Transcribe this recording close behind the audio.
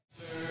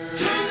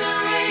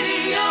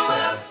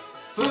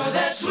for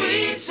that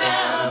sweet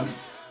sound.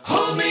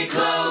 Hold me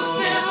close,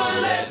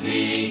 never let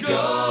me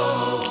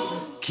go.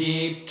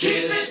 Keep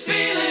this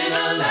feeling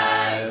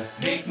alive,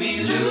 make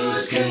me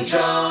lose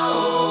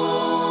control.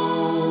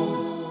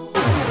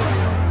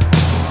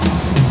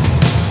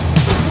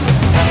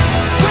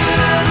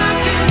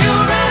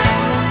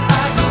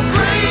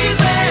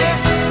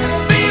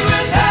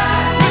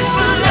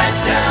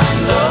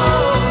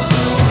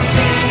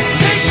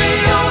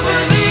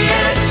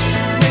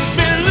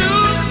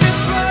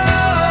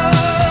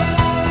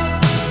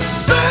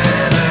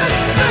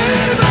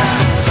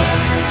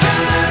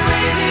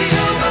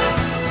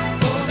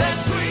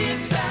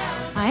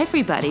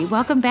 Everybody,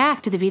 welcome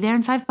back to the Be There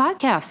in 5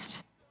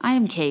 podcast. I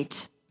am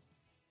Kate.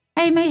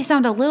 I may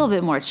sound a little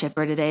bit more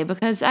chipper today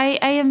because I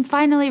am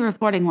finally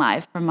reporting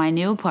live from my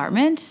new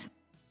apartment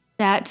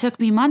that took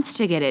me months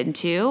to get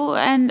into,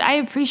 and I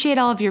appreciate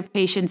all of your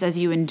patience as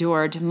you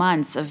endured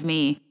months of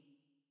me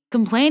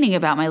complaining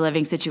about my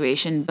living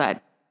situation,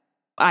 but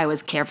I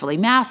was carefully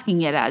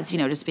masking it as,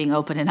 just being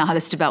open and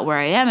honest about where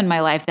I am in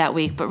my life that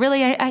week. But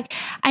really, I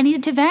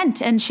needed to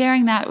vent, and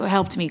sharing that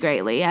helped me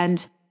greatly,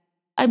 and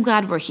I'm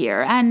glad we're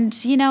here. And,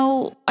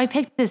 I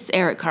picked this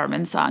Eric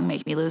Carmen song,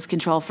 Make Me Lose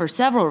Control, for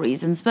several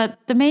reasons, but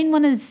the main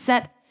one is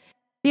that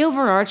the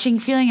overarching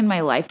feeling in my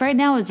life right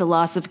now is a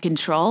loss of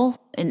control,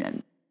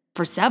 and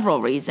for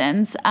several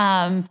reasons.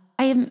 I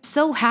am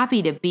so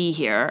happy to be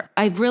here.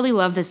 I really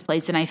love this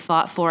place, and I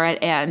fought for it,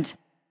 and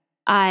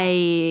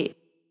I,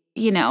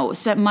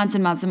 spent months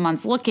and months and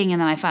months looking,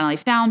 and then I finally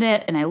found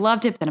it, and I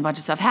loved it, but then a bunch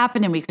of stuff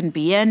happened, and we couldn't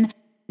be in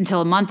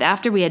until a month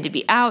after we had to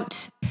be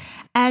out.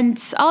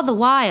 And all the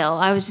while,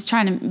 I was just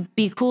trying to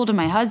be cool to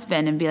my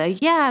husband and be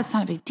like, yeah, it's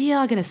not a big deal.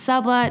 I'll get a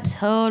sublet,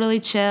 totally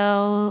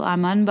chill.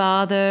 I'm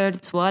unbothered.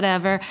 It's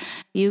whatever.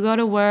 You go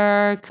to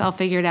work. I'll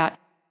figure it out.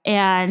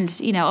 And,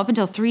 up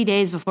until 3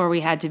 days before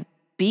we had to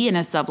be in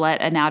a sublet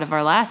and out of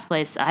our last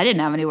place, I didn't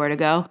have anywhere to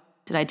go.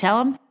 Did I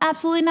tell him?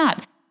 Absolutely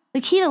not.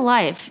 The key to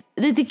life,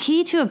 the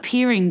key to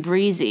appearing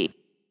breezy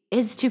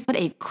is to put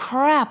a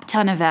crap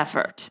ton of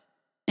effort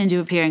into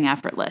appearing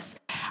effortless.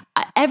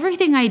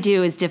 Everything I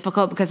do is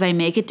difficult because I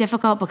make it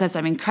difficult because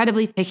I'm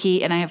incredibly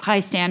picky and I have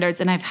high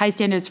standards, and I have high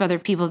standards for other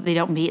people that they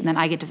don't meet, and then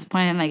I get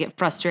disappointed and I get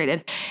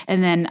frustrated,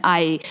 and then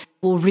I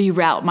will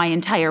reroute my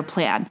entire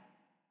plan.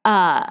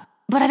 But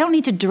I don't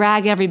need to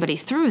drag everybody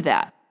through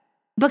that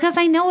because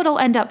I know it'll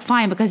end up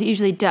fine, because it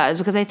usually does,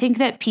 because I think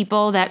that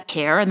people that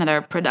care and that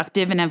are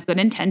productive and have good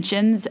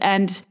intentions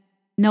and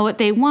know what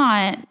they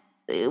want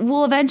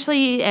will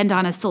eventually end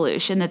on a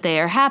solution that they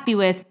are happy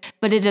with,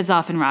 but it is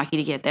often rocky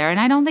to get there. And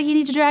I don't think you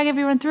need to drag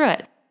everyone through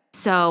it.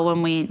 So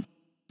when we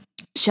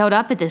showed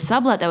up at this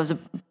sublet, that was a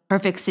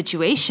perfect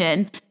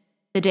situation.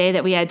 The day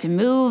that we had to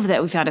move,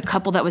 that we found a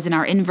couple that was in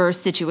our inverse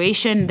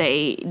situation.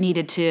 They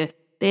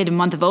had a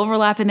month of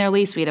overlap in their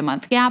lease. We had a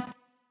month gap.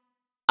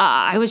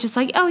 I was just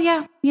like, oh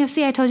yeah,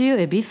 see, I told you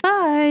it'd be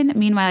fine.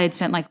 Meanwhile, I had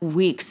spent like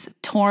weeks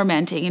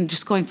tormenting and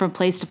just going from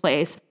place to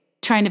place,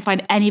 trying to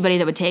find anybody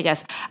that would take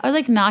us. I was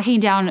like knocking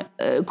down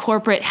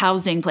corporate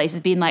housing places,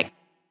 being like,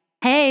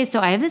 hey, so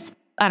I have this,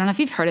 I don't know if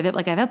you've heard of it,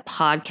 like I have a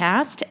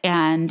podcast,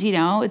 and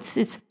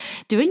it's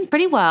doing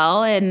pretty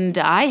well, and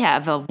I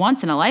have a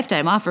once in a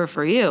lifetime offer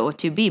for you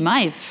to be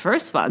my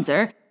first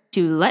sponsor,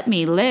 to let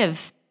me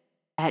live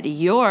at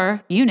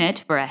your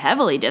unit for a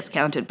heavily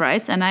discounted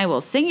price, and I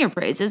will sing your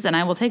praises, and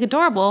I will take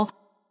adorable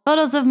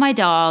photos of my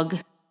dog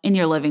in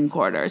your living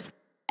quarters.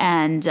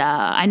 And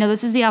I know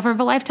this is the offer of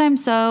a lifetime,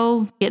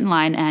 so get in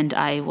line and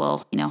I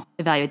will,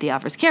 evaluate the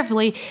offers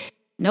carefully.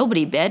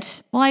 Nobody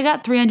bit. Well, I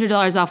got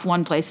 $300 off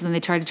one place, and then they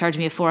tried to charge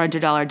me a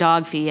 $400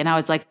 dog fee. And I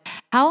was like,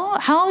 how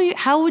are you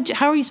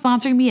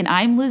sponsoring me and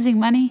I'm losing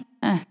money?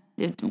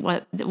 It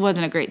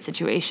wasn't a great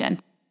situation.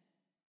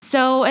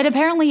 So, and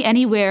apparently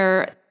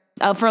anywhere,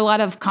 for a lot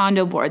of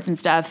condo boards and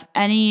stuff,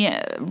 any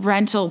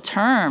rental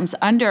terms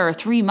under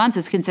 3 months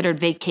is considered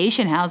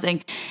vacation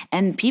housing,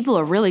 and people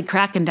are really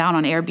cracking down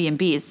on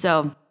Airbnbs.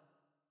 So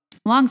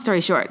long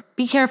story short,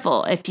 be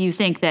careful if you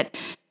think that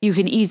you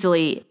can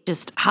easily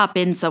just hop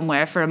in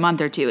somewhere for a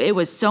month or two. It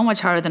was so much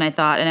harder than I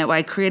thought, and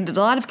I created a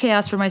lot of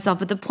chaos for myself.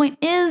 But the point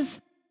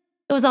is,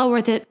 it was all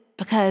worth it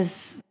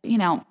because, I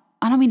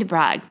don't mean to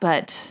brag,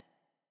 but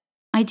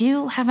I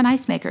do have an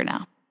ice maker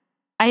now.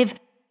 I have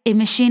a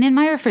machine in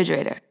my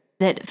refrigerator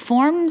that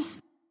forms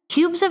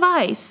cubes of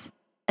ice,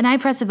 and I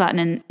press a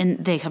button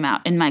and they come out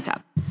in my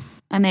cup.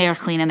 And they are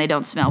clean and they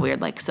don't smell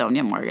weird like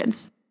Sonia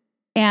Morgan's.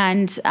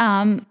 And,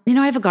 I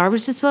have a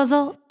garbage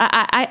disposal.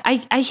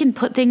 I can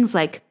put things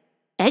like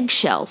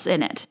eggshells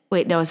in it.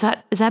 Wait, no, is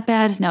that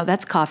bad? No,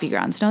 that's coffee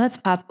grounds. No, that's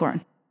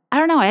popcorn. I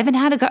don't know. I haven't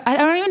had I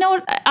don't even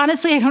know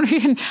honestly,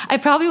 I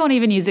probably won't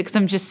even use it because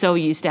I'm just so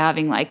used to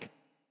having like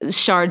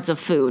shards of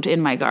food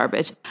in my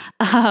garbage.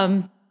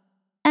 And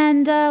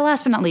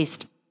last but not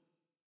least,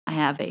 I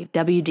have a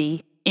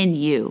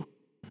WD-IN-U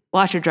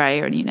washer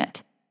dryer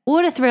unit.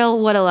 What a thrill,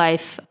 what a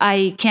life.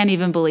 I can't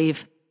even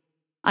believe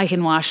I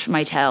can wash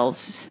my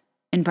towels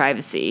in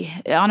privacy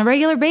on a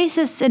regular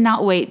basis and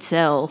not wait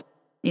till,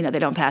 they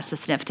don't pass the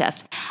sniff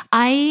test.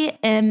 I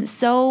am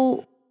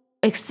so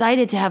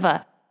excited to have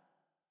a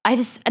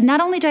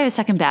not only do I have a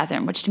second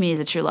bathroom, which to me is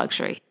a true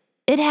luxury,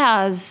 it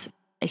has,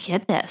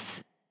 get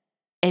this,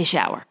 a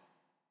shower.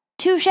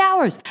 2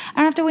 showers. I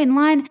don't have to wait in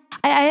line.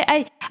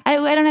 I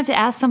don't have to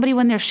ask somebody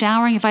when they're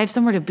showering if I have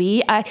somewhere to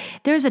be.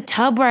 There's a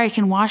tub where I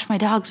can wash my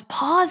dog's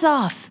paws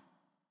off.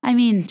 I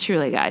mean,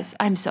 truly, guys,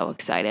 I'm so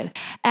excited.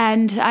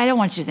 And I don't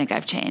want you to think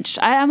I've changed.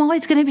 I'm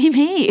always going to be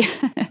me.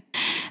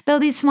 Though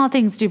these small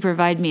things do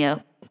provide me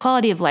a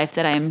quality of life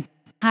that I'm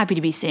happy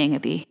to be seeing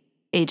at the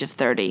age of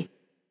 30.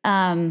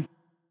 The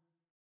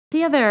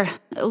other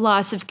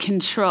loss of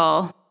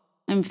control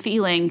I'm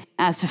feeling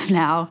as of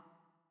now,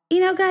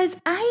 guys,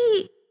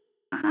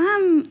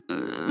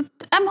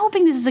 I'm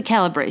hoping this is a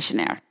calibration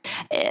error.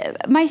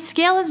 My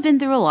scale has been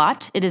through a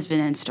lot. It has been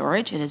in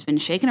storage. It has been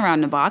shaken around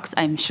in a box.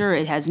 I'm sure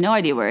it has no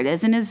idea where it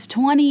is and is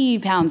 20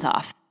 pounds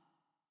off.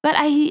 But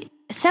I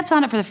stepped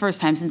on it for the first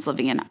time since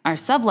living in our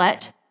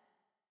sublet,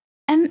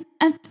 and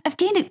I've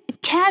gained a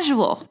cash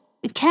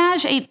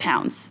 8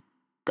 pounds.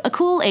 A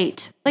cool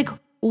 8. Like,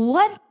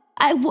 what?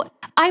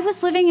 I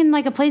was living in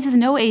like a place with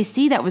no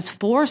AC that was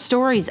 4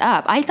 stories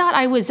up. I thought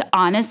I was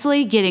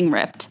honestly getting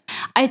ripped.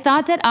 I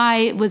thought that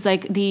I was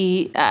like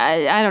the,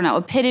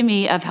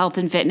 epitome of health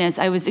and fitness.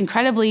 I was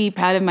incredibly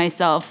proud of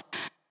myself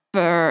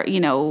for,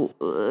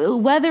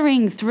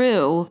 weathering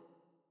through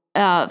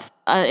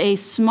a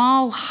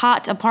small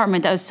hot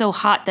apartment that was so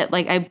hot that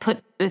like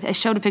I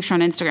showed a picture on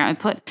Instagram. I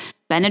put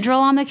Benadryl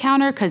on the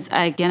counter because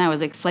again, I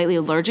was like slightly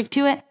allergic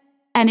to it.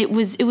 And it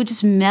would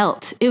just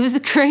melt. It was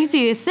the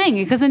craziest thing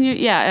because when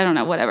I don't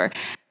know, whatever.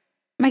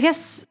 I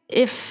guess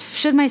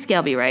should my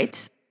scale be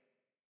right?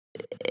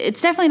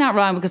 It's definitely not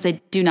wrong because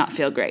I do not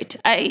feel great.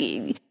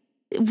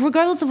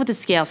 Regardless of what the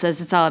scale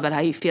says, it's all about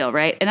how you feel,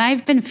 right? And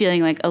I've been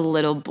feeling like a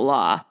little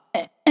blah.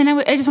 And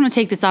I just want to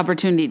take this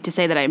opportunity to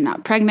say that I'm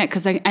not pregnant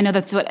because I know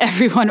that's what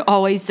everyone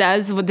always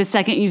says with the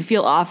second you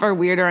feel off or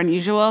weird or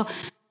unusual.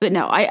 But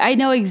no, I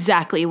know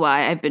exactly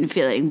why I've been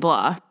feeling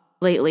blah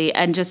lately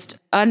and just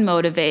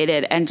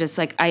unmotivated and just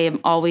like I am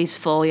always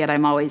full yet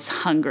I'm always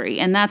hungry.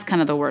 And that's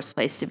kind of the worst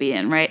place to be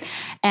in, right?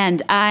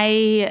 And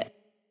I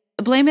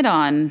blame it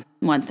on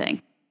one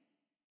thing.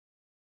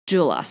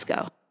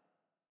 Jewel-Osco.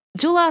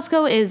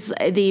 Jewel-Osco is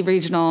the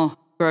regional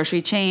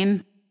grocery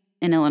chain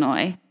in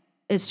Illinois.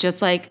 It's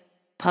just like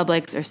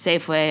Publix or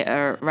Safeway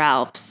or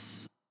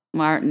Ralph's,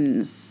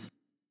 Martin's,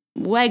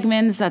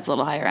 Wegmans. That's a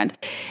little higher end.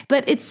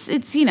 But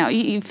it's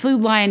you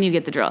Food Lion, you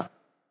get the drill.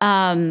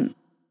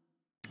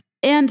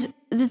 And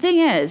the thing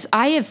is,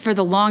 I have for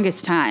the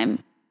longest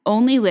time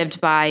only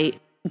lived by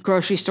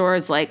grocery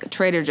stores like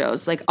Trader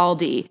Joe's, like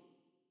Aldi.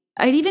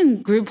 I'd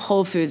even group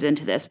Whole Foods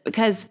into this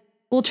because,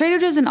 well, Trader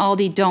Joe's and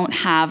Aldi don't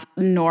have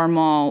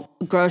normal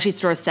grocery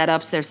store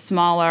setups. They're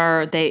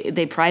smaller.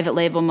 They private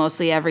label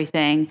mostly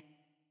everything.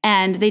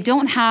 And they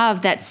don't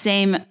have that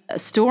same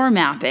store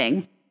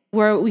mapping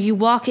where you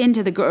walk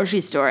into the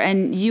grocery store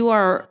and you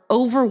are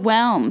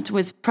overwhelmed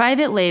with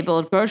private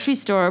labeled grocery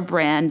store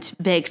brand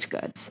baked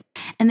goods.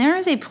 And there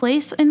is a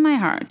place in my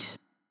heart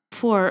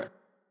for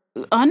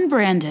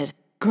unbranded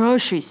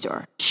grocery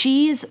store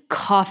cheese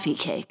coffee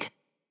cake,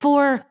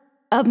 for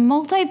a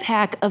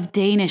multi-pack of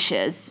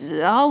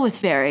Danishes, all with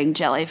varying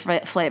jelly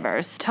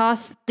flavors.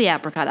 Toss the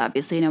apricot,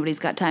 obviously. Nobody's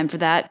got time for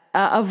that.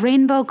 A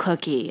rainbow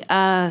cookie.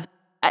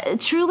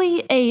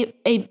 Truly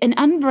an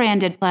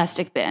unbranded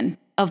plastic bin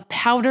of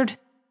powdered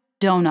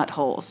donut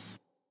holes.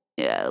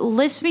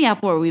 Lift me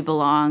up where we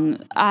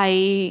belong.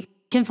 I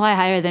can fly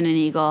higher than an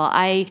eagle.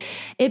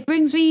 It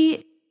brings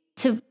me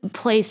to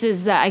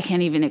places that I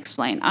can't even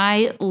explain.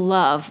 I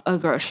love a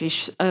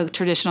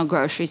traditional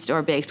grocery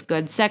store baked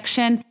goods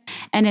section.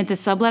 And at the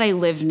sublet, I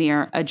lived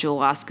near a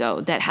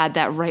Jewel-Osco that had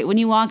that right when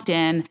you walked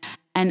in.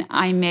 And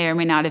I may or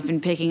may not have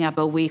been picking up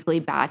a weekly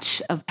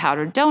batch of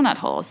powdered donut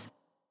holes.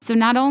 So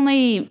not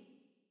only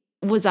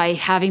was I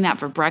having that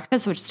for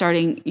breakfast, which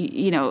starting,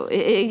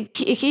 it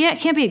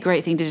can't be a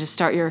great thing to just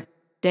start your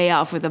day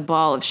off with a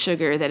ball of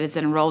sugar that is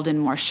enrolled in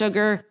more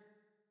sugar.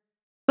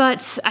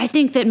 But I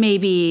think that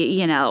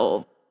maybe,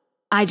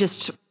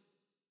 it's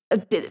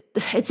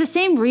the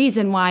same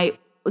reason why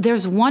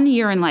there's 1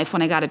 year in life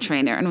when I got a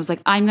trainer and was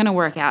like, I'm going to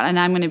work out and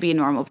I'm going to be a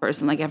normal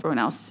person like everyone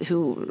else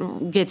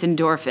who gets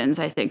endorphins,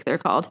 I think they're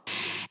called.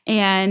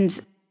 And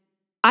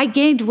I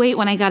gained weight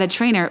when I got a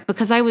trainer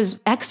because I was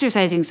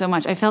exercising so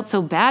much. I felt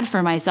so bad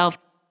for myself.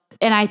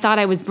 And I thought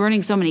I was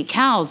burning so many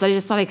calories that I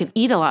just thought I could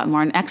eat a lot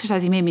more. And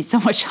exercising made me so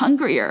much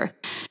hungrier.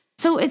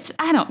 So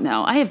I don't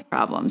know. I have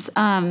problems.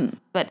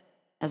 But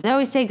as I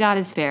always say, God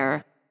is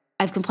fair.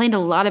 I've complained a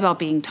lot about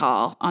being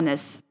tall on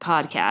this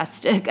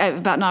podcast,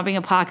 about not being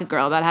a pocket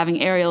girl, about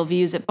having aerial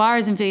views at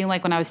bars and feeling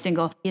like when I was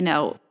single,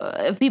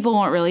 people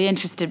weren't really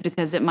interested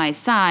because at my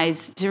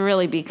size, to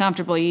really be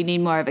comfortable, you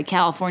need more of a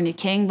California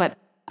king. But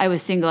I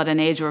was single at an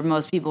age where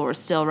most people were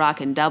still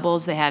rocking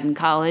doubles they had in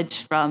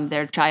college from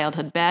their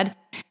childhood bed.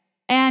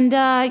 And,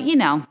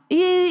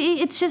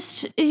 it's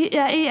just,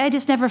 I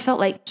just never felt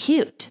like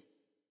cute.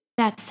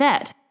 That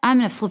said, I'm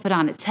going to flip it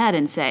on its head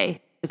and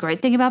say, the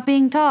great thing about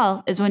being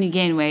tall is when you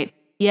gain weight,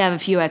 you have a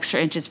few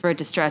extra inches for it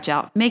to stretch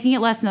out, making it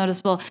less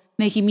noticeable,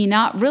 making me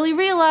not really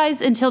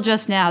realize until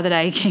just now that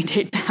I gained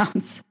 8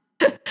 pounds.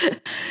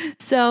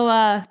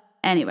 So,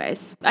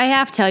 anyways, I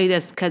have to tell you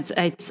this because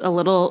it's a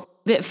little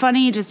bit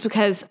funny just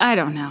because, I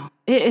don't know.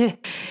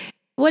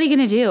 What are you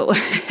going to do?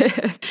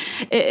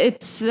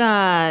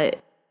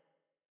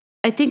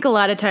 I think a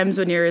lot of times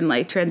when you're in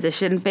like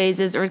transition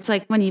phases, or it's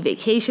like when you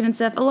vacation and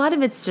stuff, a lot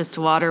of it's just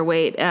water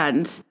weight,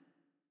 and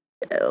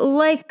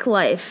like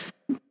life,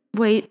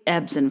 weight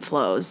ebbs and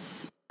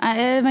flows.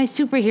 My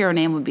superhero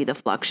name would be the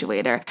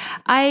Fluctuator.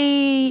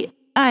 I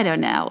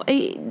don't know.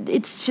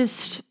 It's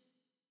just,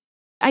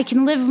 I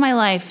can live my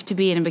life to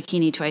be in a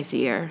bikini twice a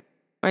year,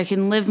 or I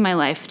can live my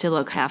life to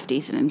look half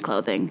decent in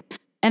clothing,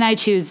 and I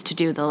choose to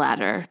do the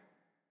latter.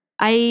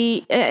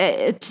 Having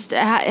a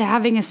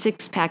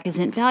 6-pack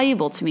isn't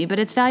valuable to me, but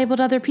it's valuable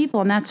to other people,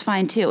 and that's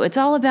fine too. It's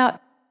all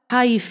about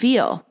how you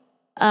feel.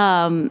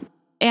 And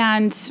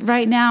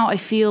right now I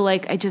feel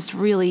like I just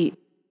really,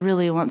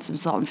 really want some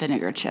salt and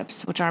vinegar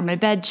chips, which are my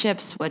bed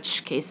chips,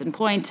 which, case in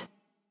point,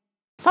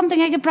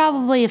 something I could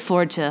probably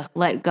afford to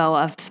let go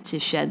of to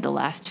shed the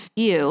last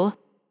few.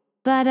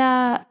 But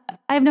I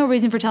have no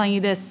reason for telling you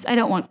this. I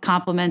don't want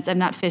compliments. I'm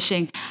not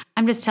fishing.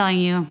 I'm just telling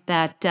you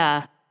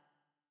that,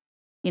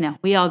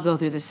 we all go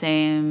through the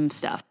same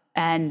stuff.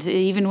 And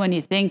even when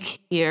you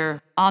think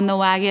you're on the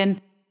wagon,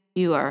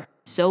 you are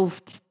so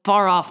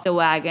far off the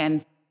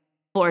wagon,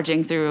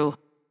 forging through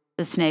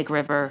the Snake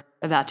River,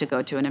 about to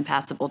go to an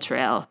impassable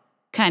trail,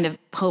 kind of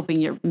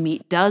hoping your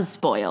meat does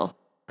spoil.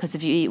 Because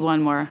if you eat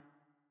one more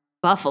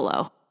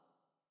buffalo,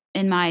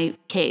 in my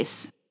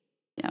case,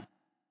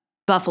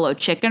 buffalo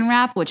chicken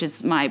wrap, which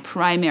is my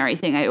primary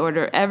thing I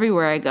order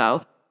everywhere I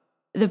go.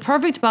 The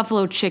perfect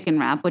buffalo chicken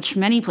wrap, which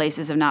many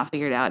places have not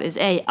figured out, is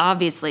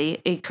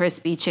obviously a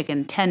crispy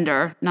chicken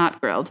tender, not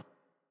grilled,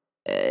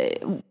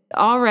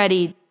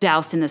 already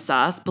doused in the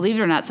sauce. Believe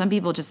it or not, some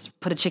people just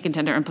put a chicken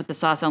tender and put the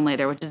sauce on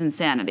later, which is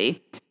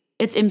insanity.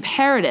 It's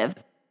imperative,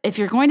 if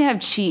you're going to have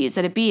cheese,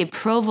 that it be a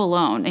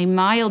provolone, a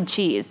mild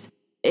cheese,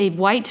 a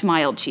white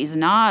mild cheese,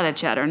 not a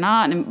cheddar,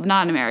 not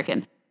an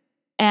American,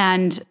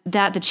 and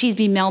that the cheese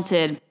be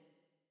melted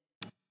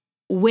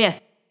with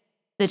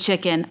the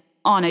chicken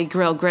on a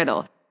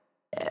griddle.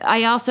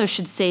 I also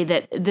should say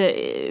that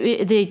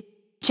the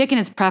chicken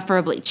is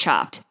preferably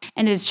chopped,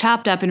 and it is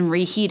chopped up and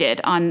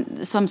reheated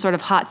on some sort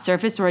of hot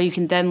surface where you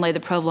can then lay the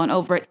provolone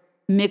over it,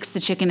 mix the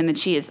chicken and the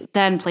cheese,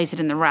 then place it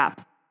in the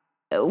wrap.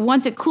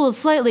 Once it cools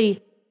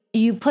slightly,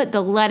 you put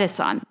the lettuce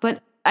on,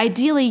 but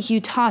ideally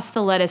you toss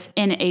the lettuce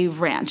in a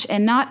ranch,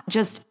 and not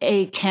just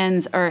a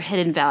Ken's or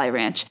Hidden Valley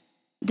ranch.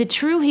 The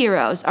true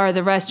heroes are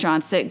the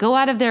restaurants that go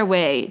out of their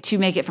way to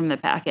make it from the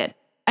packet.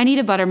 I need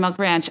a buttermilk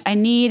ranch. I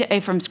need a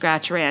from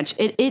scratch ranch.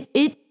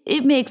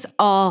 It makes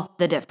all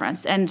the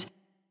difference. And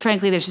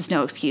frankly, there's just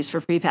no excuse for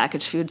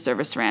prepackaged food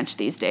service ranch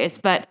these days.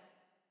 But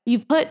you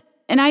put,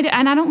 and I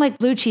don't like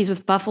blue cheese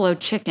with buffalo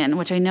chicken,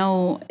 which I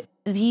know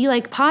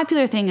the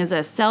popular thing is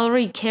a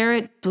celery,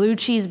 carrot, blue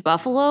cheese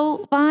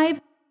buffalo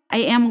vibe. I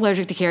am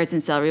allergic to carrots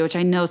and celery, which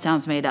I know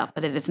sounds made up,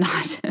 but it is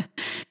not.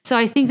 So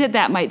I think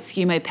that might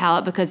skew my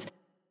palate, because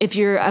if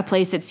you're a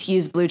place that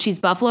skews blue cheese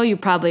buffalo, you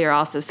probably are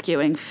also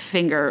skewing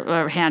finger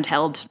or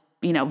handheld,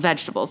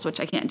 vegetables, which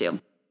I can't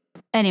do.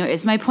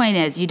 Anyways, my point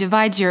is, you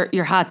divide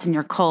your hots and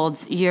your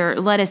colds, your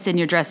lettuce and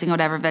your dressing,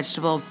 whatever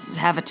vegetables,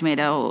 have a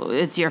tomato,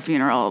 it's your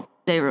funeral,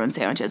 they ruin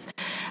sandwiches.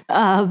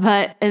 And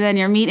then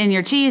your meat and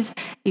your cheese,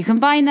 you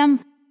combine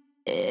them.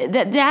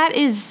 That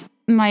is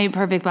my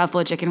perfect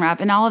buffalo chicken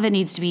wrap, and all of it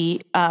needs to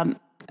be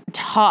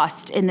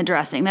tossed in the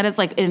dressing. That is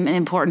an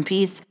important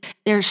piece.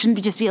 There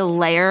shouldn't just be a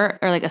layer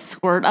or a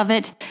squirt of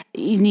it.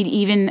 You need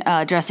even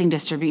dressing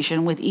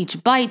distribution with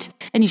each bite,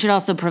 and you should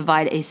also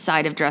provide a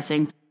side of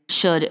dressing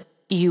should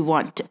you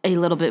want a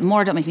little bit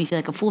more. Don't make me feel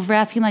like a fool for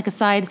asking a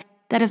side.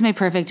 That is my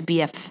perfect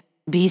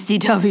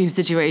BCW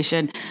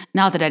situation.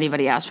 Not that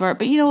anybody asked for it,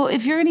 but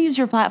if you're going to use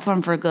your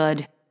platform for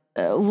good,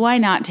 why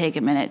not take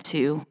a minute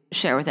to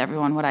share with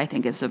everyone what I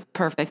think is the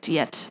perfect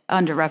yet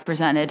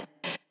underrepresented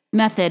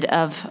method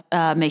of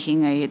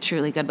making a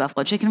truly good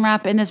buffalo chicken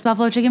wrap. And this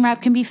buffalo chicken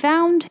wrap can be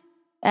found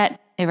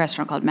at a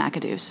restaurant called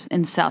McAdoo's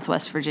in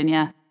Southwest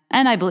Virginia,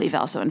 and I believe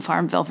also in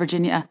Farmville,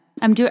 Virginia.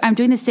 I'm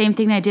doing the same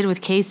thing that I did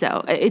with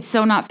queso. It's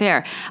so not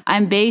fair.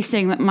 I'm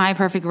basing my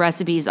perfect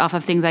recipes off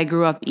of things I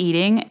grew up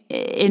eating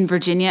in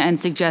Virginia, and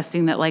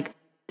suggesting that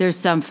there's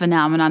some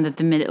phenomenon that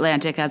the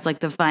Mid-Atlantic has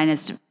the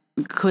finest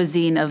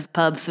cuisine of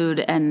pub food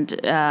and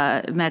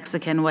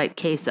Mexican white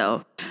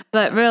queso.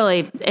 But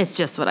really, it's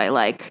just what I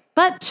like.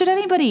 But should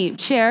anybody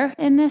share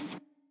in this?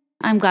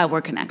 I'm glad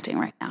we're connecting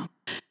right now.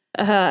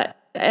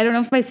 I don't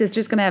know if my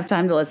sister's going to have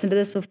time to listen to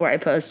this before I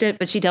post it,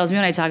 but she tells me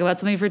when I talk about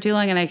something for too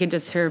long, and I can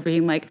just hear her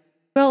being like,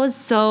 "Girl, it was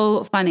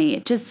so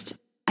funny.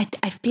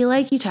 I feel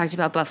like you talked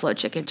about buffalo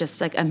chicken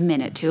just a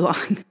minute too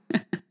long."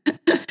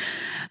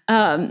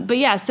 But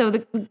yeah, so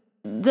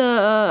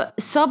the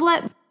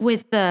sublet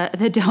with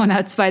the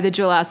donuts by the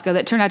Jewel-Osco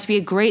that turned out to be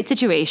a great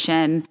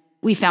situation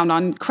we found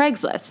on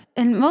Craigslist.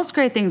 And most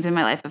great things in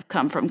my life have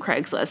come from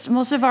Craigslist.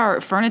 Most of our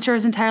furniture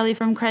is entirely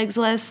from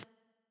Craigslist.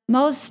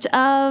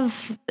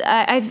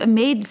 I've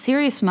made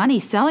serious money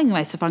selling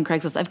my stuff on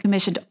Craigslist. I've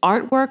commissioned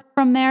artwork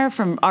from there,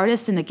 from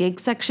artists in the gig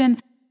section.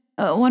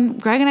 When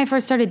Greg and I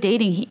first started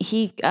dating,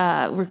 he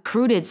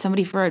recruited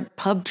somebody for a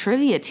pub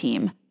trivia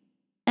team.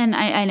 And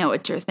I know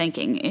what you're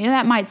thinking.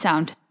 That might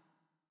sound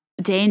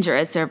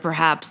dangerous or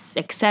perhaps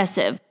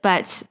excessive,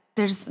 but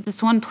there's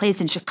this one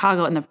place in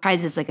Chicago and the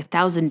prize is like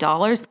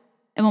 $1,000.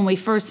 And when we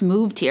first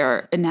moved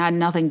here and had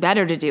nothing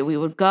better to do, we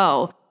would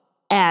go.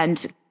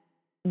 And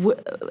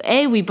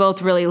we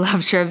both really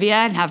love trivia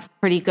and have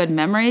pretty good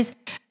memories,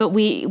 but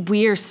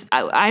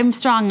I'm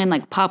strong in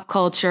like pop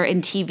culture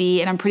and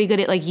TV, and I'm pretty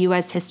good at like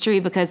U.S. history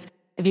because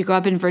if you grow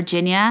up in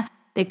Virginia,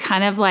 they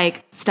kind of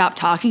like stop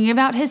talking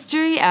about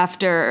history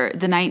after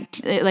the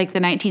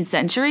 19th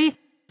century.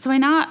 So I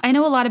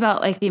know a lot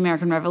about like the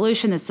American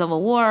Revolution, the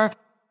Civil War,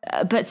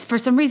 but for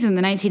some reason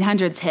the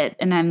 1900s hit,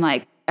 and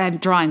I'm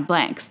drawing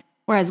blanks.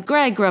 Whereas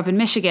Greg grew up in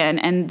Michigan,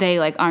 and they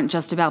like aren't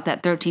just about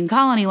that 13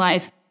 colony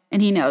life.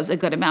 And he knows a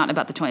good amount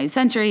about the 20th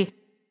century.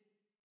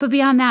 But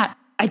beyond that,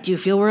 I do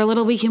feel we're a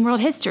little weak in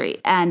world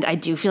history. And I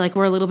do feel like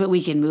we're a little bit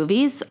weak in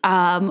movies.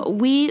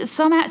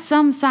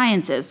 Some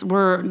sciences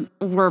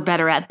we're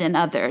better at than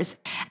others.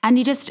 And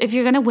if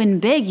you're going to win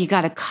big, you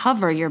got to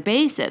cover your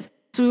bases.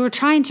 So we were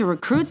trying to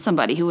recruit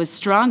somebody who was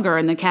stronger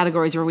in the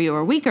categories where we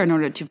were weaker in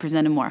order to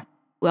present a more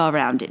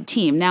well-rounded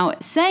team. Now,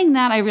 saying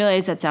that, I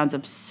realize that sounds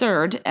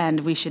absurd,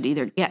 and we should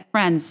either get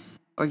friends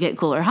or get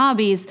cooler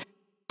hobbies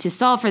to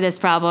solve for this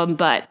problem,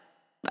 but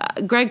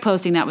Greg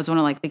posting that was one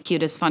of like the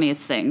cutest,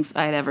 funniest things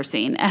I had ever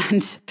seen.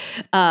 And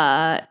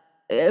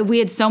we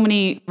had so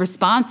many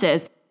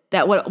responses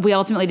that we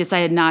ultimately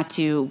decided not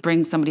to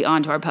bring somebody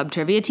onto our pub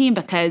trivia team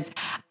because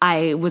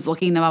I was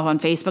looking them up on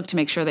Facebook to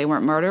make sure they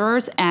weren't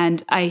murderers.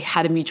 And I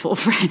had a mutual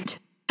friend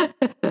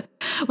with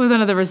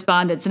one of the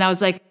respondents. And I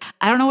was like,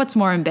 I don't know what's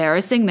more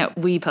embarrassing, that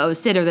we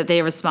posted or that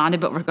they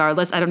responded, but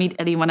regardless, I don't need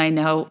anyone I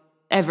know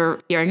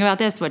ever hearing about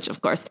this, which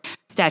of course,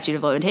 statute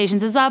of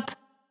limitations is up.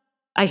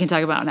 I can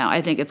talk about it now.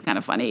 I think it's kind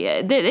of funny.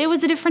 It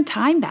was a different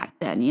time back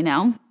then, you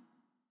know?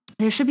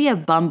 There should be a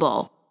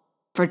Bumble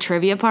for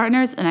trivia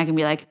partners, and I can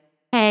be like,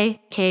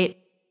 hey, Kate,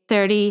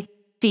 30,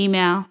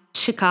 female,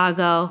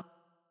 Chicago,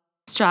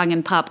 strong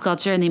in pop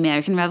culture and the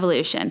American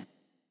Revolution,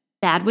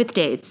 bad with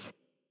dates,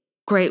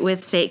 great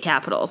with state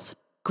capitals,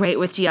 great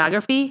with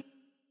geography,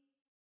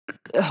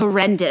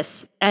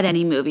 horrendous at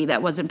any movie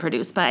that wasn't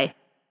produced by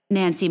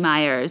Nancy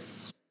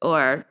Meyers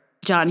or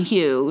John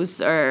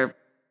Hughes or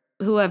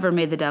whoever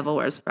made The Devil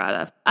Wears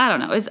Prada. I don't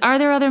know. Are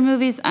there other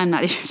movies? I'm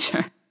not even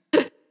sure.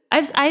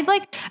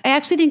 I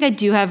actually think I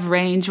do have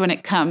range when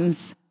it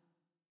comes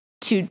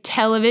to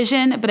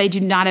television, but I do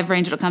not have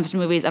range when it comes to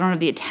movies. I don't have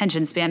the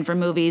attention span for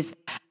movies.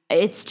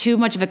 It's too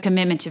much of a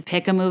commitment to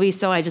pick a movie,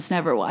 so I just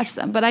never watch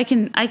them. But I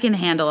can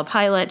handle a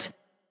pilot.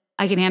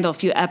 I can handle a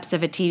few eps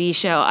of a TV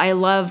show.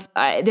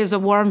 There's a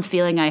warm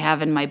feeling I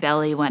have in my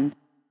belly when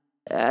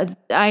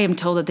I am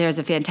told that there's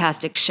a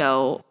fantastic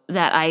show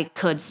that I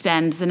could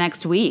spend the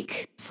next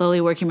week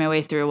slowly working my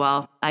way through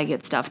while I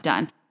get stuff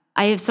done.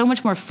 I have so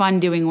much more fun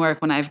doing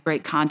work when I have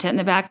great content in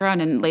the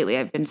background, and lately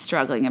I've been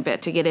struggling a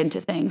bit to get into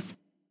things.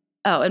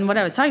 Oh, and what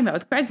I was talking about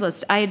with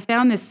Craigslist, I had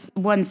found this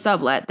one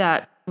sublet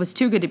that was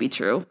too good to be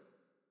true.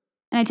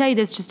 And I tell you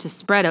this just to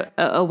spread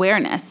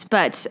awareness,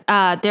 but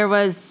there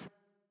was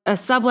a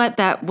sublet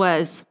that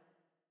was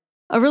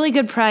a really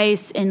good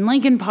price in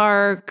Lincoln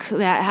Park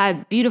that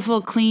had beautiful,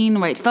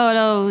 clean, white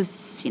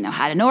photos,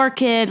 had an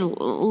orchid,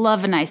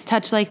 love a nice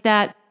touch like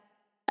that.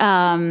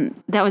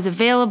 That was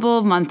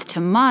available month to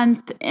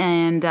month.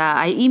 And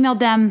I emailed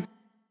them.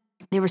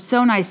 They were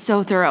so nice,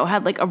 so thorough,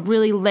 had like a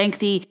really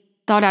lengthy,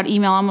 thought out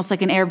email, almost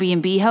like an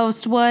Airbnb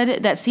host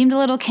would, that seemed a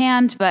little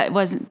canned, but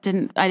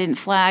I didn't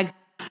flag.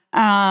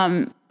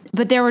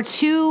 But there were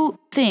two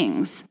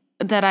things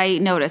that I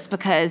noticed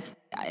because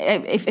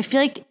I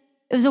feel like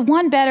it was a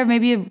one bed or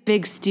maybe a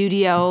big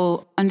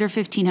studio under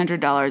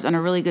 $1,500 on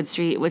a really good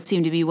street, which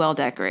seemed to be well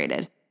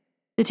decorated.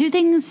 The two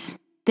things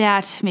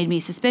that made me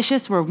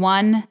suspicious were,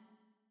 one,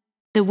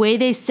 the way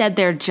they said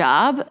their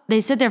job.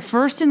 They said their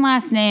first and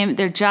last name,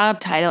 their job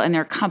title, and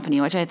their company,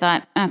 which I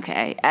thought,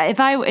 okay, if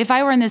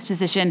I were in this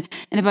position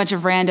and a bunch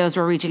of randos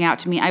were reaching out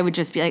to me, I would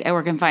just be like, I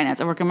work in finance,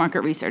 I work in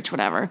market research,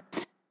 whatever.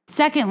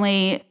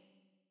 Secondly,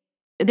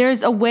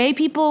 there's a way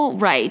people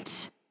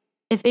write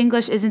if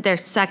English isn't their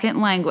second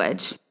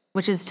language,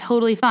 which is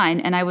totally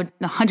fine, and I would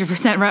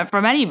 100% rent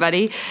from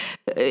anybody.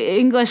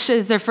 English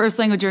is their first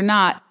language or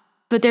not.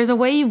 But there's a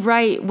way you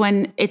write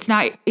when it's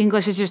not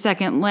English is your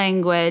second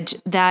language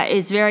that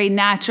is very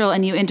natural,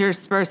 and you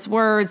intersperse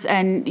words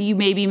and you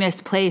maybe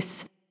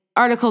misplace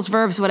articles,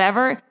 verbs,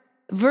 whatever,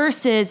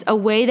 versus a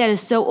way that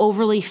is so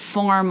overly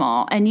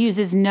formal and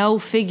uses no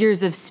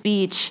figures of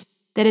speech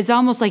that it's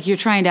almost like you're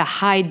trying to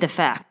hide the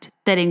fact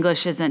that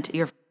English isn't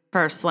your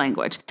first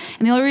language.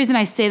 And the only reason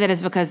I say that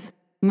is because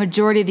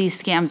majority of these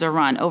scams are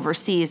run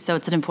overseas, so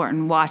it's an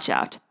important watch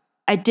out.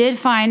 I did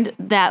find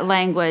that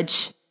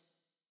language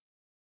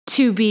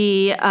to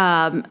be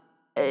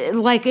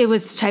like it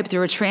was typed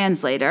through a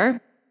translator.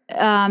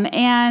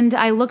 And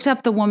I looked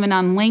up the woman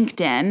on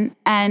LinkedIn,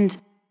 and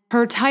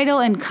her title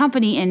and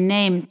company and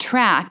name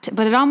tracked,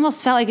 but it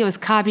almost felt like it was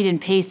copied and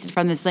pasted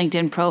from this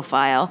LinkedIn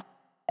profile.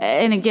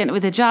 And again,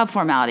 with a job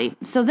formality.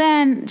 So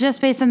then,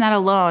 just based on that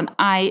alone,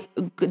 I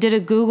did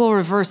a Google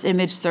reverse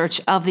image search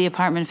of the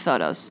apartment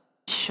photos.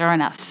 Sure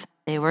enough,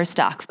 they were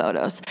stock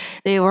photos.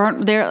 They're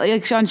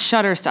like on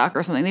Shutterstock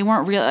or something. They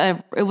weren't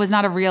real. It was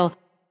not a real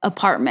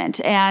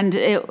apartment. And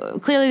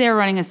clearly they were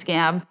running a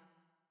scam.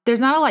 There's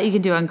not a lot you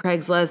can do on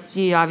Craigslist.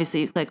 You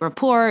obviously click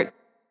report.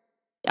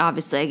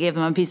 Obviously, I gave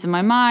them a piece of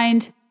my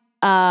mind.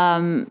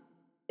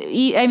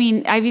 I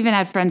mean, I've even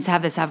had friends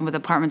have this happen with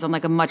apartments on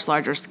like a much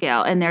larger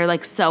scale, and they're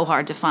like so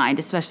hard to find,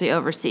 especially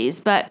overseas.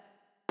 But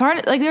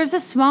there's a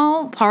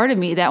small part of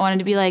me that wanted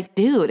to be like,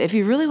 dude, if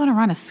you really want to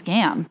run a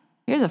scam,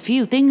 here's a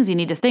few things you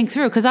need to think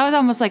through. Because I was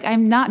almost like,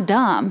 I'm not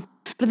dumb,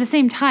 but at the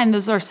same time,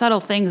 those are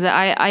subtle things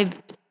that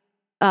I've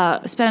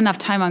spent enough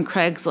time on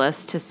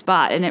Craigslist to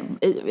spot, and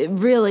it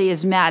really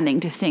is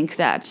maddening to think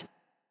that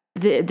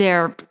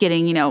they're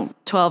getting, $1,200,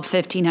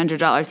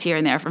 $1,500 here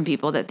and there from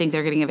people that think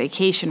they're getting a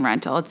vacation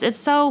rental. It's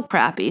so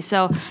crappy.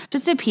 So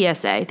just a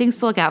PSA, things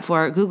to look out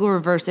for. Google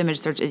reverse image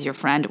search is your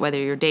friend, whether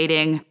you're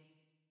dating,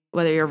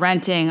 whether you're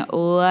renting,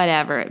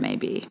 whatever it may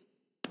be.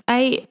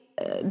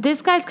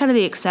 This guy's kind of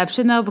the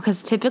exception though,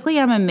 because typically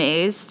I'm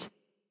amazed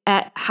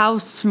at how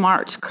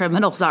smart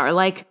criminals are.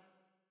 Like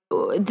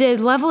the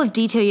level of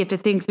detail you have to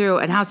think through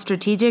and how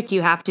strategic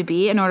you have to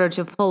be in order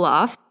to pull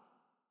off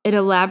an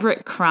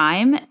elaborate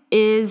crime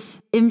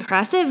is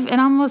impressive,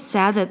 and almost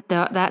sad that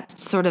that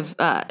sort of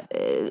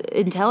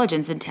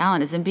intelligence and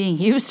talent isn't being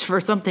used for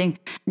something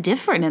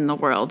different in the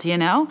world,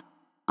 On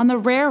the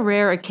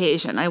rare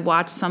occasion, I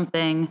watched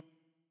something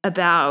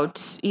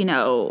about,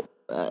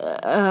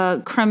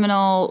 a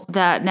criminal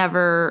that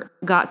never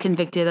got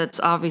convicted that's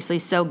obviously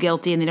so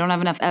guilty and they don't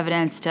have enough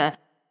evidence to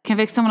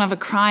convict someone of a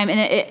crime.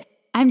 And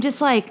I'm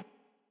just like,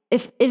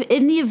 if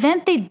in the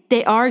event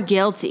they are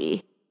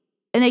guilty,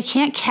 and they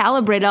can't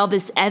calibrate all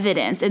this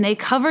evidence, and they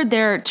covered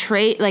their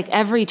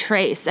every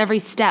trace, every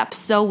step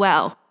so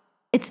well.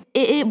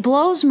 It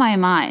blows my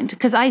mind,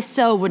 because I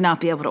so would not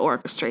be able to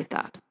orchestrate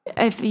that.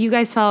 If you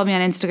guys follow me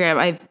on Instagram,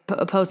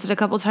 I've posted a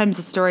couple times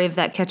the story of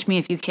that Catch Me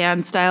If You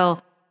Can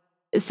style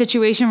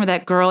situation where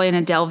that girl,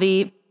 Anna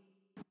Delvey,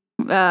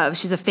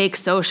 she's a fake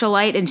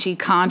socialite, and she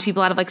conned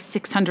people out of like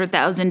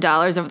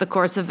 $600,000 over the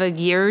course of a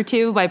year or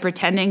two by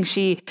pretending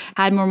she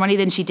had more money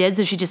than she did,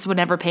 so she just would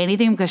never pay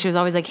anything because she was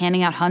always like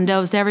handing out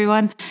hundos to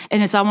everyone.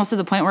 And it's almost to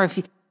the point where if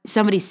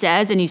somebody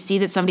says and you see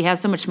that somebody has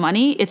so much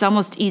money, it's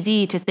almost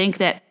easy to think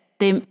that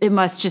it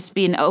must just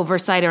be an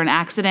oversight or an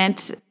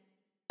accident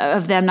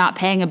of them not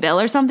paying a bill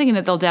or something, and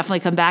that they'll definitely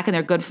come back and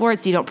they're good for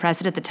it, so you don't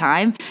press it at the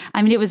time.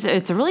 I mean,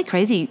 it's a really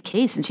crazy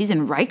case, and she's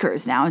in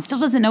Rikers now and still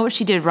doesn't know what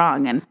she did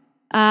wrong. And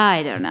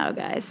I don't know,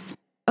 guys.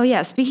 Oh,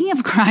 yeah. Speaking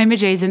of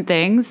crime-adjacent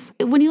things,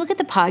 when you look at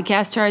the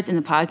podcast charts in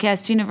the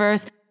podcast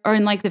universe, or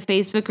in like the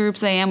Facebook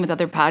groups I am with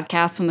other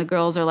podcasts, when the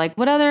girls are like,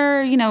 what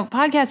other,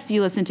 podcasts do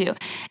you listen to?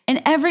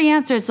 And every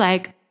answer is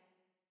like,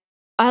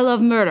 I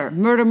love murder,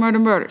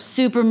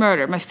 super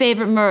murder, my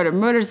favorite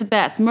murder's the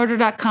best,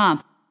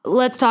 murder.com.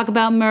 Let's talk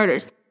about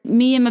murders.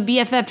 Me and my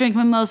BFF drink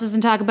mimosas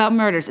and talk about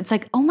murders. It's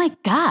like, oh my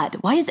God,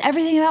 why is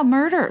everything about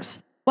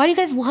murders? Why do you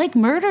guys like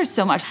murders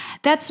so much?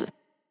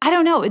 I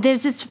don't know.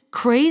 There's this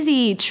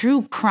crazy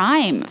true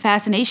crime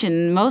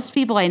fascination. Most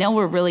people I know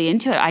were really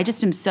into it. I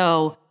just am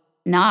so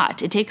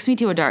not. It takes me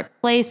to a dark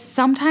place.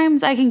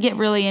 Sometimes I can get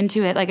really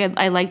into it. Like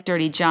I like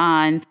Dirty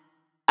John.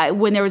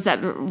 When there was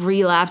that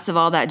relapse of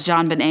all that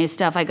John Bonet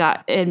stuff, I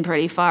got in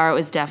pretty far. It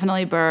was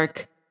definitely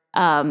Burke.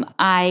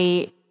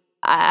 I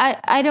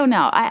don't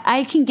know.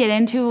 I can get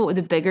into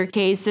the bigger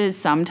cases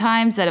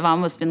sometimes that have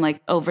almost been like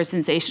over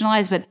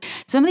sensationalized, but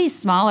some of these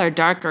smaller,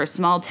 darker,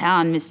 small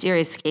town,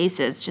 mysterious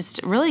cases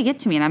just really get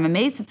to me. And I'm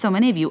amazed that so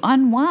many of you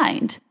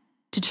unwind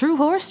to true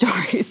horror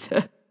stories.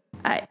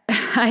 I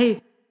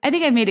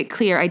think I made it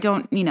clear. I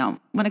don't,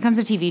 when it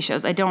comes to TV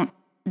shows, I don't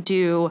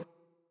do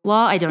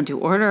law. I don't do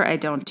order. I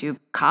don't do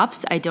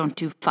cops. I don't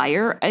do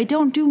fire. I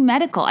don't do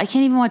medical. I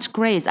can't even watch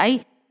Grey's.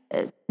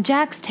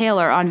 Jax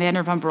Taylor on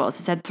Vanderpump Rules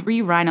has had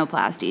 3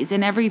 rhinoplasties,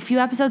 and every few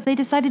episodes they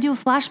decide to do a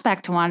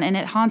flashback to one, and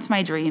it haunts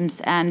my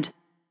dreams. And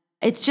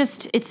I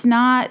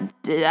don't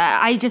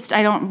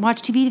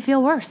watch TV to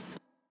feel worse.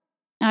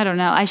 I don't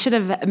know. I should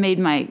have made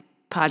my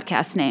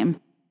podcast name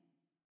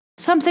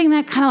something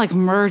that kind of like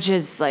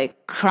merges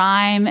like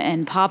crime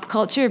and pop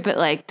culture, but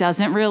like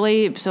doesn't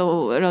really.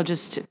 So it'll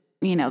just,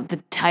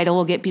 the title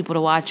will get people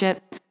to watch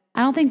it.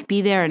 I don't think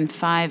Be There in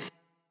 5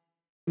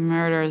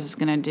 Murders is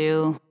gonna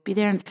do. Be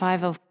There in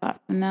 505.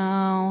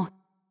 No.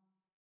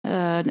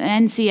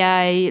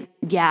 NCI,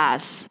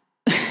 yes.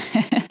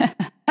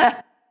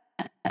 I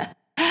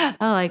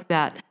like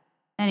that.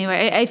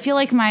 Anyway, I feel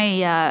like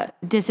my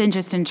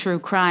disinterest in true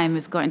crime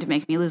is going to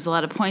make me lose a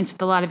lot of points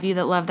with a lot of you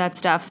that love that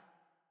stuff.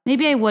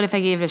 Maybe I would if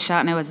I gave it a shot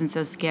and I wasn't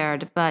so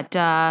scared, but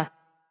I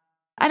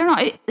don't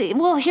know.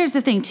 Well, here's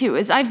the thing too: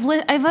 is I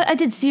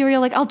did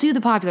Serial. Like I'll do the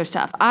popular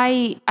stuff.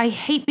 I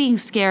hate being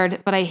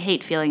scared, but I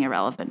hate feeling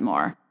irrelevant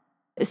more.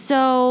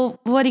 So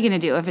what are you going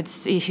to do if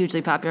it's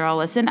hugely popular? I'll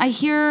listen. I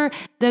hear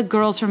the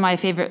girls from My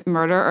Favorite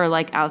Murder are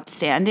like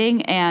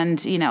outstanding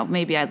and,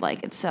 maybe I'd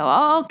like it. So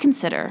I'll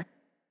consider.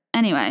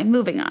 Anyway,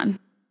 moving on.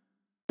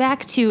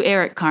 Back to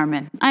Eric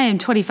Carmen. I am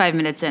 25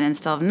 minutes in and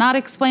still have not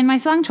explained my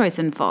song choice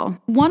in full.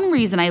 One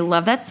reason I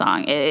love that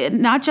song,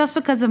 not just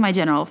because of my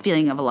general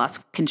feeling of a loss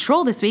of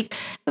control this week,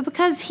 but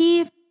because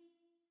he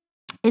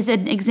is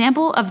an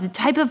example of the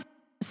type of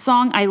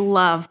song I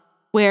love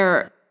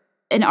where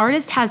an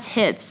artist has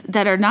hits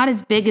that are not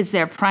as big as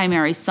their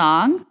primary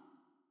song,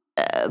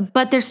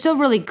 but they're still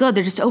really good.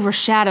 They're just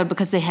overshadowed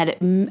because they had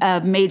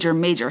a major,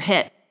 major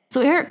hit. So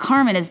Eric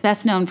Carmen is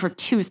best known for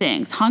two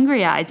things,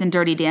 Hungry Eyes and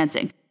Dirty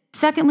Dancing.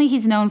 Secondly,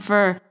 he's known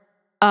for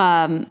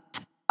All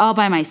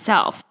By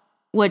Myself,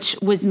 which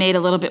was made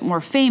a little bit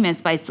more famous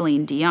by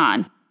Celine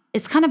Dion.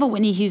 It's kind of a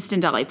Whitney Houston,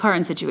 Dolly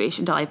Parton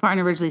situation. Dolly Parton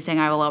originally sang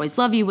I Will Always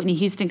Love You. Whitney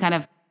Houston kind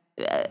of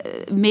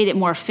made it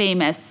more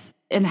famous,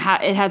 and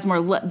it has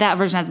more. That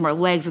version has more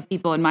legs with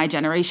people in my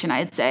generation,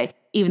 I'd say,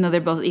 even though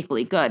they're both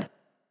equally good.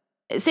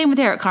 Same with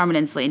Eric Carmen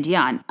and Celine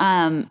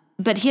Dion.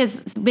 But he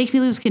has Make Me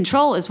Lose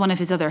Control is one of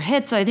his other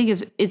hits. I think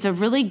it's a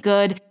really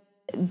good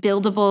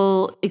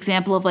buildable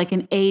example of like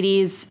an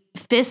 80s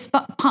fist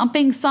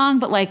pumping song,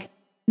 but like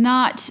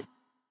not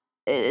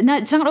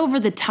it's not over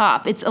the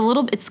top. It's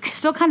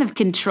still kind of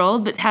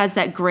controlled, but has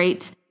that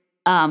great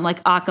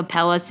like a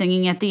cappella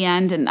singing at the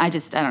end. And I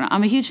don't know.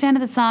 I'm a huge fan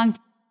of the song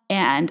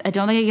and I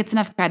don't think it gets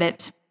enough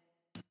credit.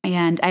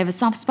 And I have a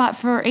soft spot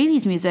for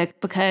 80s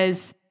music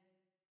because,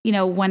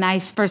 when I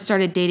first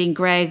started dating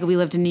Greg, we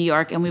lived in New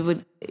York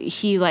and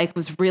he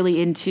was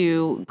really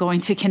into going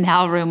to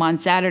Canal Room on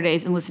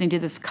Saturdays and listening to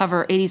this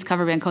 80s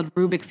cover band called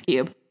Rubik's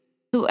Cube,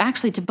 who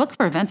actually to book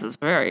for events is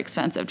very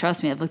expensive.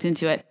 Trust me, I've looked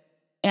into it.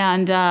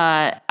 And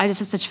I just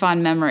have such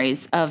fond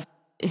memories of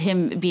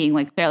him being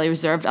like fairly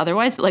reserved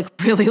otherwise, but like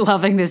really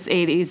loving this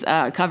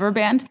 80s cover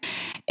band.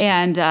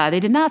 And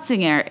they did not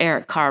sing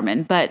Eric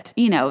Carmen, but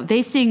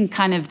they sing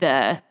kind of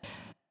the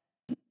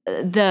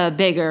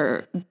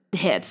bigger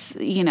hits,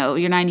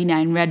 your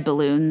 99 Red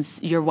Balloons,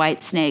 your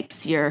White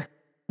Snakes, your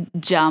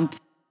Jump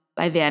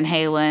by Van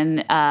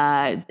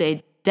Halen.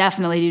 They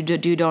definitely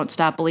do Don't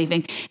Stop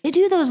Believing. They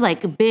do those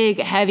like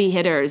big heavy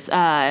hitters.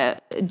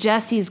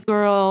 Jesse's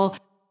Girl.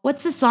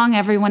 What's the song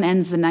everyone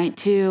ends the night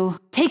to?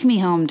 Take Me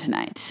Home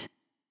Tonight.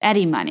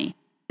 Eddie Money.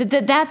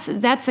 That's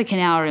a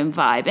Canal Room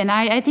vibe. And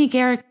I think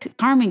Eric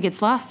Carmen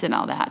gets lost in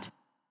all that.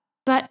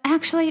 But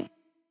actually,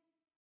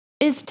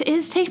 is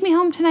Take Me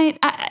Home Tonight?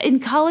 In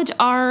college,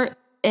 our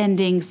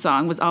ending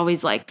song was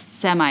always like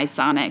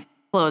Semisonic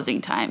Closing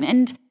Time.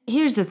 And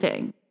here's the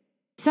thing.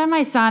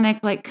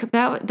 Semisonic, like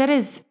that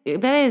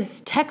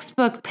is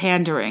textbook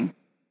pandering.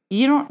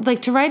 You don't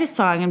like to write a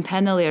song and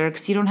pen the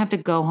lyrics. You don't have to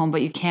go home,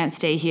 but you can't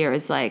stay here.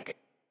 Is like,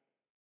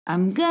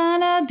 I'm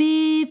gonna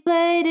be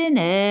played in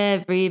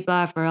every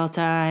bar for all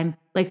time.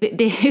 Like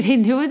they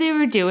knew what they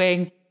were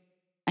doing.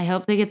 I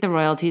hope they get the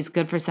royalties.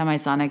 Good for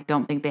Semisonic.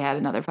 Don't think they had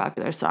another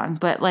popular song,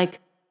 but like,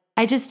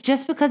 I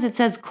just because it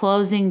says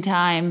closing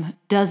time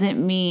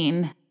doesn't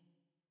mean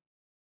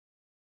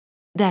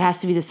that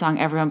has to be the song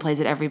everyone plays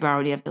at every bar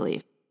when you have to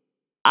leave.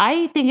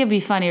 I think it'd be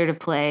funnier to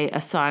play a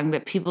song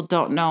that people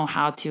don't know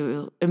how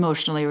to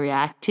emotionally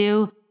react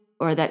to,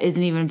 or that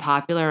isn't even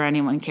popular or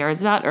anyone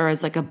cares about, or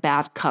as like a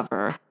bad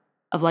cover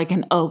of like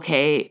an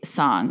okay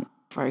song.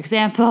 For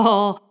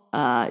example,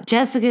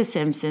 Jessica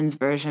Simpson's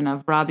version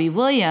of Robbie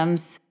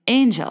Williams'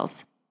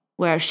 Angels,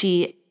 where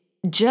she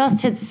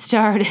just had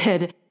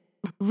started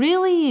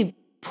really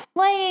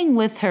playing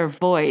with her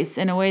voice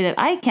in a way that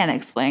I can't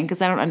explain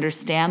because I don't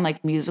understand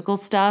like musical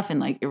stuff and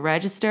like your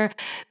register.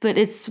 But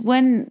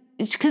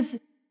because do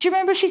you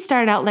remember she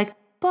started out like,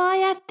 boy,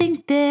 I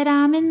think that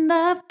I'm in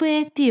love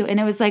with you. And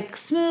it was like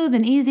smooth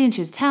and easy and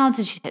she was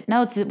talented. She'd hit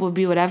notes. It would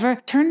be whatever.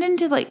 Turned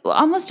into like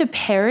almost a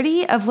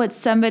parody of what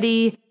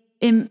somebody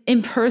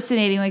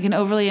impersonating like an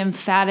overly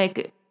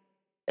emphatic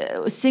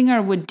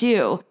singer would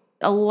do.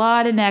 A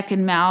lot of neck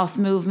and mouth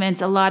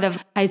movements, a lot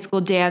of high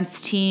school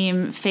dance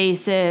team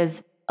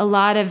faces, a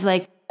lot of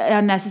like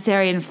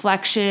unnecessary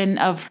inflection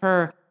of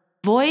her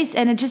voice.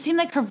 And it just seemed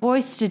like her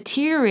voice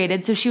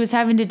deteriorated. So she was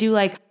having to do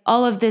like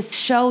all of this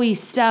showy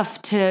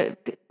stuff to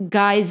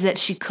guys that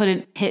she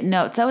couldn't hit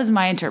notes. That was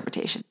my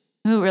interpretation.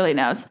 Who really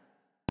knows?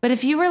 But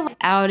if you were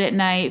out at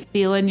night,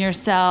 feeling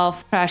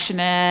yourself, crushing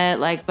it,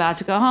 like about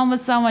to go home with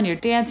someone, you're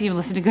dancing, you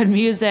listen to good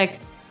music,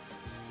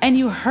 and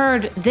you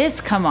heard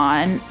this come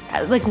on,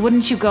 like,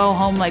 wouldn't you go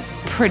home, like,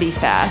 pretty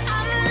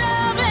fast?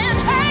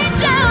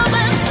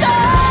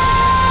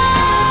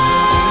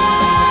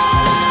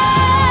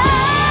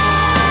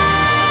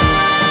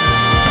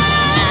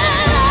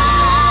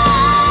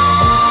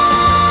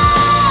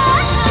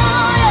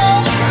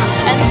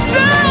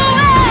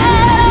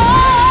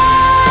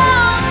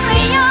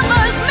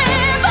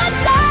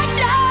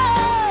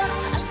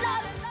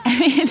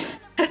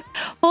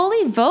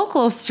 Holy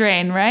vocal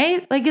strain,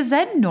 right? Like, is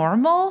that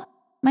normal?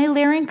 My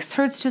larynx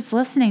hurts just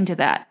listening to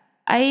that.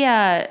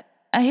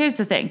 Here's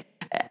the thing.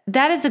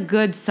 That is a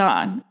good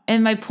song.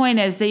 And my point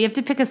is that you have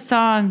to pick a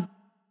song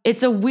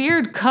it's a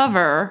weird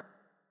cover,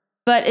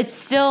 but it's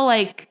still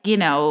like,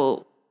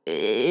 the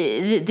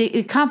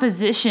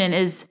composition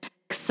is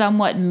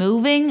somewhat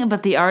moving,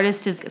 but the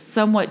artist is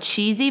somewhat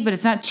cheesy, but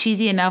it's not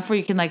cheesy enough where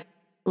you can like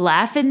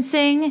laugh and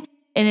sing.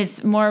 And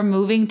it's more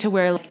moving to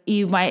where like,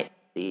 you might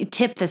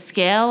tip the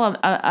scale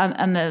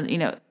on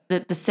the,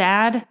 the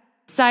sad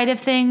side of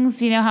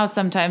things. You know how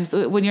sometimes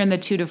when you're in the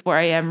 2 to 4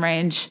 a.m.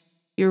 range,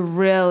 you're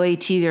really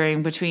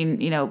teetering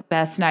between,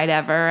 best night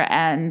ever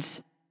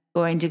and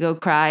going to go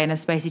cry in a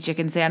spicy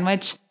chicken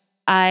sandwich.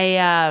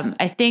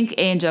 I think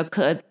Angel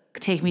could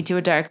take me to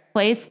a dark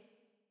place.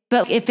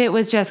 But if it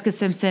was Jessica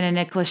Simpson and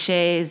Nick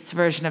Lachey's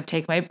version of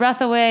Take My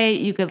Breath Away,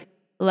 you could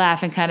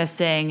laugh and kind of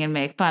sing and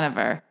make fun of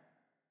her.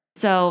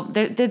 So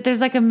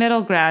there's like a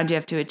middle ground you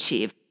have to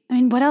achieve. I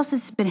mean, what else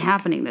has been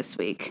happening this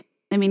week?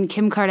 I mean,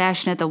 Kim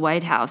Kardashian at the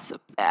White House.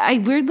 I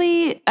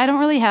don't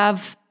really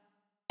have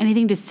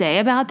anything to say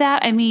about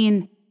that. I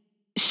mean,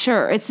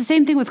 sure, it's the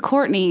same thing with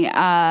Kourtney,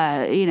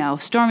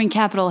 storming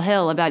Capitol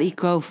Hill about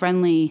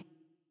eco-friendly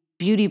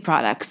beauty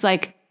products.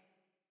 Like,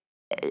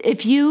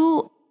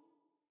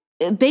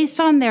 based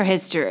on their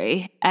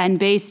history and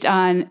based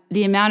on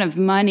the amount of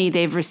money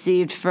they've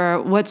received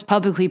for what's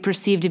publicly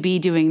perceived to be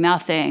doing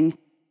nothing,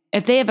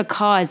 if they have a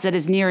cause that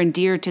is near and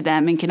dear to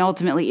them and can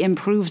ultimately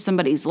improve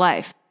somebody's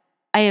life,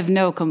 I have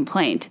no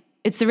complaint.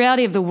 It's the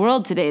reality of the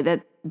world today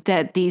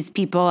that these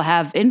people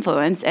have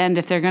influence, and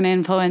if they're going to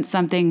influence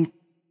something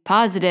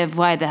positive,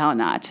 why the hell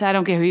not? I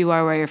don't care who you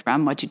are, where you're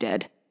from, what you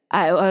did.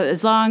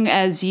 As long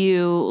as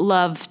you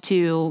love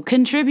to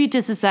contribute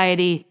to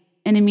society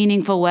in a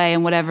meaningful way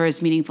and whatever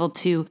is meaningful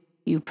to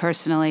you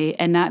personally,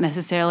 and not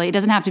necessarily, it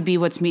doesn't have to be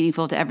what's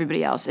meaningful to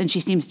everybody else. And she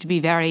seems to be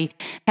very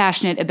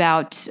passionate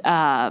about,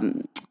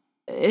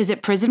 is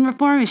it prison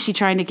reform? Is she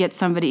trying to get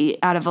somebody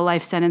out of a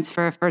life sentence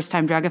for a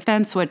first-time drug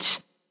offense? Which,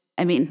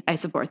 I mean, I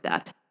support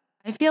that.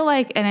 I feel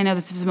like, and I know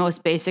this is the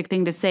most basic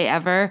thing to say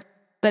ever,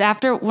 but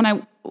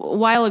a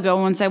while ago,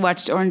 once I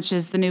watched Orange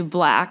is the New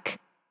Black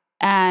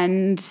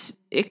and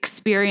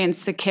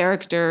experienced the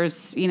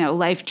characters',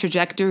 life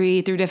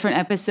trajectory through different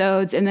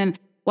episodes, and then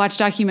watch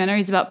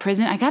documentaries about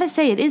prison, I gotta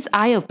say, it is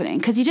eye-opening,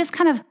 because you just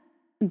kind of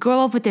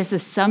grow up with this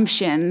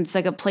assumption it's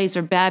like a place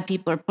where bad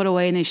people are put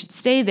away and they should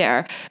stay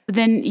there. But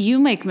then you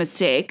make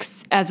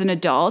mistakes as an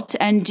adult,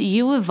 and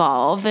you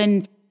evolve,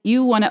 and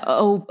you want to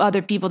owe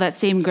other people that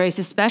same grace,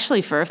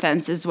 especially for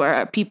offenses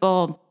where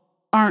people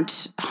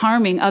aren't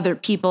harming other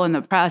people in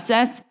the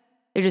process.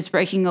 They're just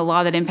breaking a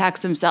law that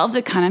impacts themselves.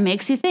 It kind of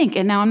makes you think.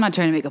 And now I'm not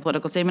trying to make a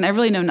political statement. I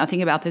really know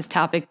nothing about this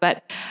topic,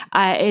 but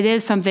it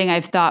is something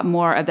I've thought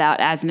more about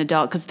as an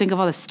adult, because think of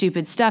all the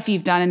stupid stuff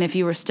you've done. And if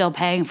you were still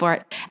paying for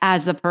it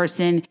as the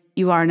person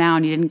you are now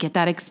and you didn't get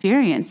that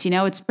experience,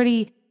 it's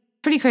pretty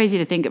crazy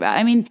to think about.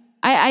 I mean,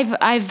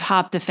 I've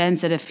hopped the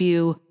fence at a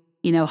few,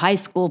 high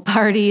school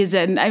parties,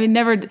 and I've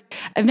never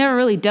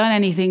really done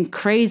anything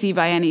crazy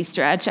by any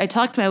stretch. I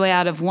talked my way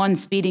out of one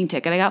speeding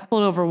ticket. I got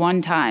pulled over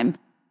one time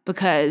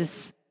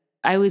because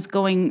I was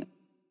going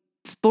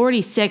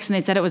 46 and they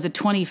said it was a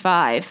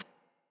 25.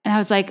 And I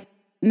was like,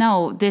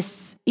 no,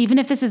 even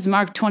if this is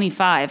marked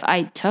 25,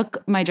 I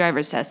took my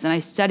driver's test and I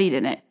studied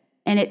in it.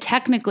 And it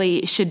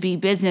technically should be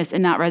business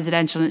and not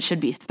residential, and it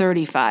should be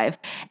 35.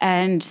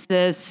 And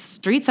the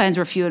street signs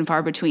were few and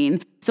far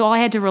between. So all I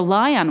had to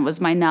rely on was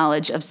my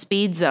knowledge of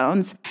speed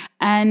zones.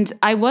 And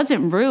I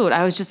wasn't rude.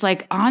 I was just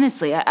like,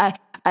 honestly,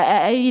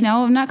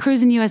 I'm not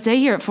cruising USA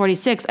here at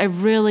 46. I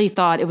really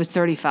thought it was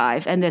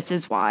 35, and this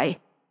is why.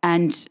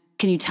 And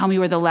can you tell me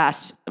where the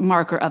last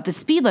marker of the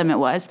speed limit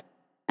was?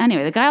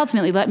 Anyway, the guy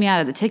ultimately let me out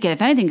of the ticket,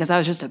 if anything, because I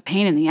was just a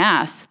pain in the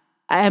ass.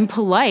 I am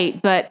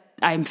polite, but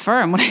I'm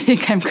firm when I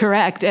think I'm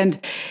correct. And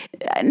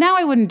now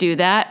I wouldn't do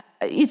that.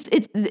 It's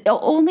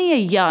only a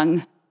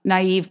young,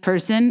 naive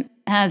person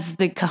has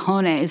the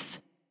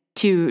cojones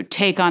to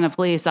take on a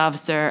police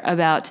officer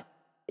about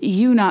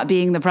you not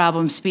being the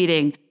problem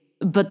speeding,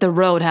 but the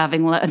road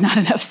having not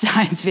enough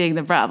signs being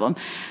the problem.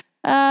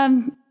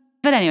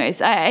 But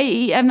anyways,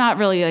 I'm not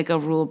really like a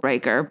rule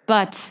breaker,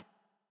 but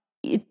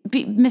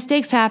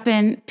mistakes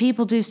happen.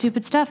 People do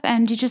stupid stuff,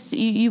 and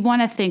you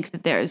want to think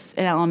that there's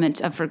an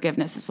element of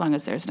forgiveness as long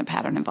as there's no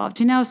pattern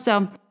involved,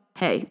 So,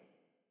 hey,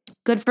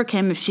 good for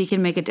Kim if she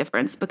can make a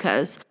difference,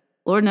 because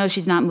Lord knows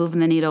she's not moving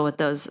the needle with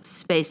those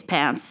space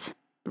pants,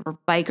 her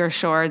biker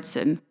shorts,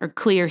 and her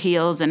clear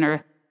heels, and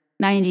her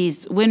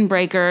 90s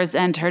windbreakers,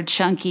 and her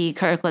chunky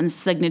Kirkland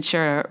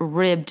signature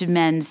ribbed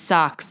men's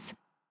socks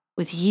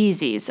with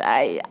Yeezys.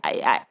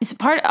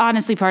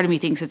 Honestly, part of me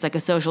thinks it's like a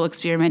social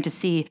experiment to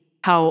see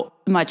how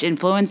much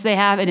influence they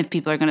have, and if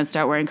people are going to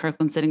start wearing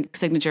Kirkland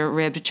signature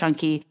ribbed,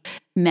 chunky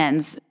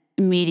men's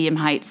medium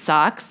height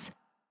socks,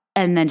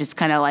 and then just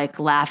kind of like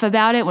laugh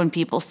about it when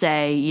people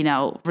say,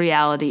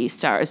 reality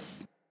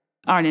stars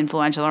aren't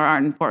influential or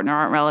aren't important or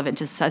aren't relevant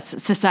to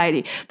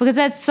society, because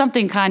that's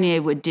something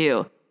Kanye would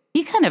do.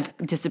 He kind of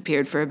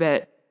disappeared for a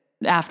bit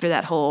after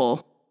that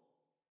whole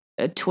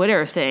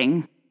Twitter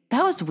thing.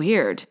 That was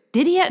weird.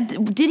 Did he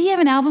have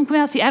an album come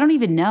out? See, I don't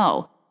even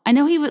know. I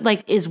know he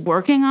is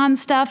working on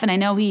stuff, and I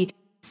know he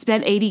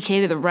spent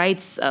 $80K to the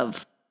rights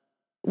of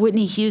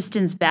Whitney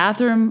Houston's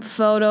bathroom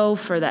photo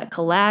for that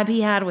collab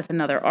he had with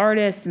another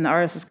artist. And the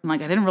artist was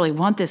like, I didn't really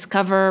want this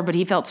cover, but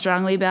he felt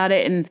strongly about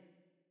it. And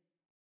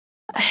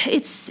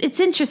it's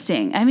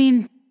interesting. I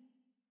mean,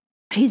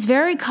 he's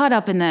very caught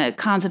up in the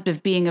concept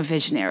of being a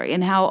visionary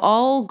and how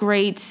all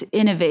great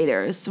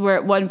innovators were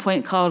at one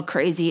point called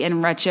crazy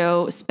and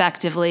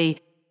retrospectively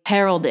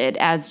heralded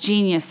as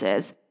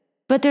geniuses.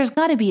 But there's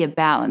got to be a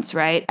balance,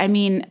 right? I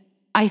mean,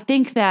 I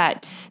think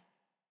that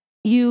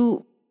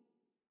you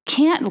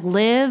can't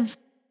live.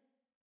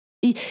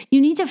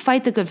 You need to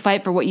fight the good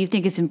fight for what you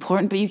think is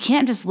important, but you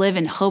can't just live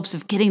in hopes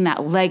of getting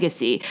that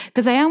legacy.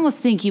 Because I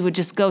almost think you would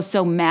just go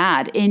so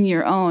mad in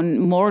your own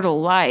mortal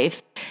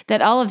life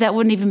that all of that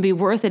wouldn't even be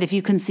worth it if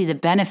you couldn't see the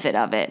benefit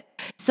of it.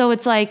 So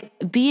it's like,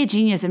 be a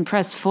genius and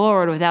press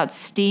forward without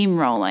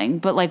steamrolling.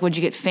 But like, would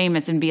you get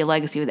famous and be a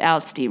legacy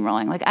without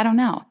steamrolling? Like, I don't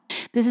know.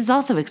 This is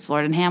also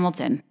explored in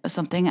Hamilton,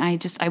 something I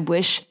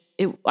wish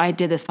I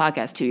did this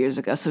podcast 2 years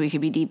ago so we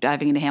could be deep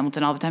diving into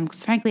Hamilton all the time,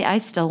 because frankly, I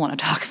still want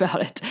to talk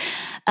about it.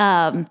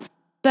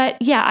 But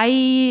yeah,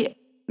 I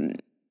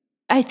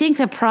think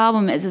the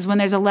problem is when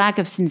there's a lack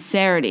of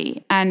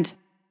sincerity and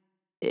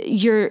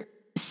you're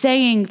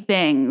saying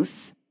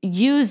things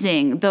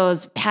using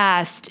those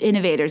past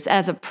innovators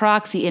as a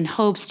proxy in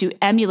hopes to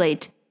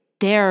emulate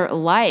their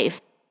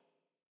life,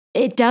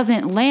 it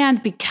doesn't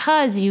land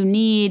because you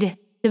need...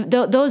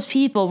 Those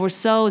people were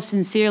so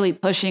sincerely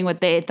pushing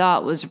what they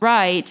thought was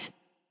right.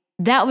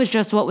 That was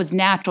just what was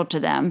natural to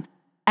them.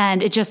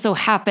 And it just so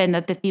happened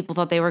that the people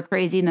thought they were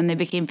crazy and then they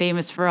became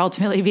famous for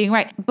ultimately being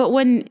right. But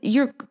when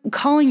you're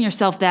calling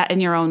yourself that in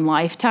your own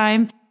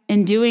lifetime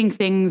and doing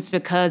things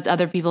because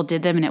other people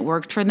did them and it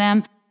worked for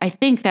them, I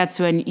think that's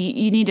when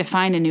you need to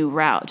find a new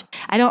route.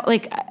 I don't know.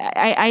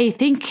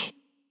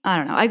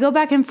 I go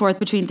back and forth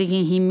between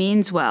thinking he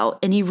means well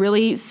and he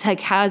really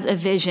has a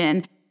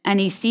vision and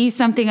he sees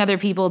something other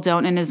people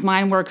don't, and his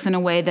mind works in a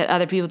way that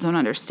other people don't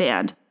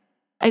understand.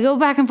 I go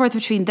back and forth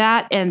between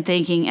that and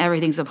thinking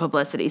everything's a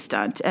publicity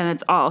stunt, and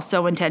it's all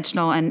so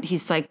intentional, and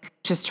he's like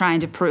just trying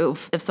to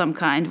prove of some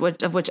kind,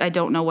 of which I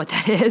don't know what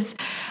that is.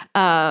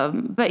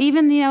 But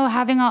even,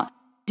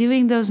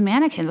 doing those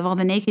mannequins of all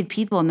the naked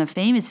people in the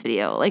Famous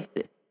video,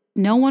 like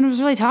no one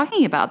was really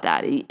talking about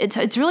that.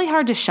 It's really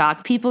hard to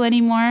shock people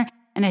anymore,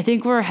 and I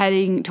think we're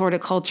heading toward a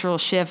cultural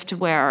shift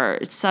where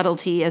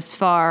subtlety is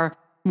far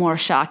more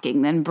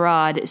shocking than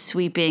broad,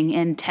 sweeping,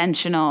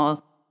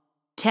 intentional,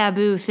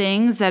 taboo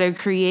things that are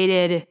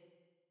created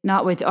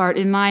not with art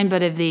in mind,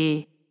 but with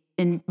the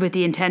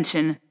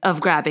intention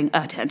of grabbing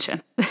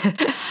attention.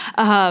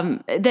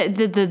 The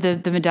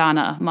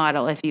Madonna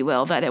model, if you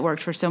will, that it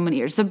worked for so many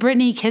years. The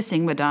Britney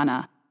kissing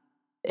Madonna.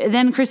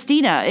 Then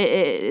Christina.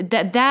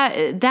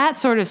 That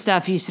sort of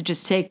stuff used to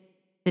just take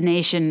the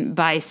nation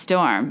by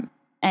storm.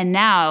 And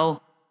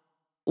now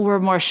we're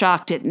more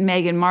shocked at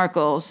Meghan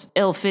Markle's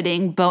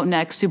ill-fitting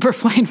boat-neck super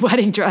plain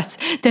wedding dress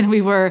than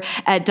we were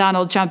at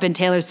Donald Trump and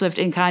Taylor Swift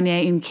and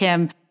Kanye and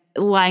Kim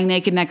lying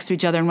naked next to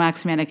each other in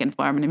wax mannequin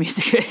form in a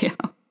music video.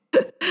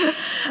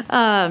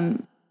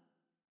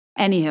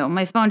 Anywho,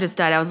 my phone just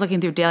died. I was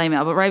looking through Daily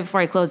Mail, but right before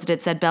I closed it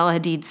said Bella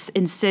Hadid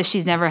insists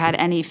she's never had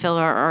any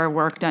filler or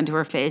work done to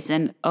her face,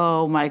 and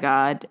oh my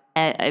God,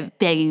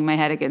 banging my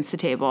head against the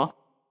table.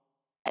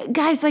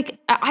 Guys,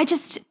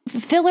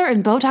 filler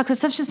and Botox, that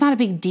stuff's just not a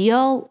big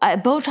deal.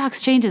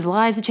 Botox changes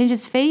lives. It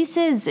changes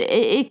faces.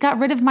 It got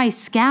rid of my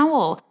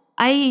scowl.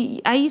 I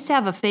used to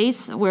have a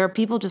face where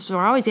people just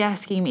were always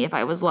asking me if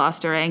I was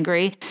lost or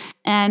angry.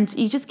 And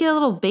you just get a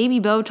little baby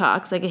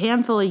Botox, like a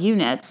handful of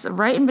units,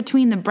 right in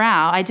between the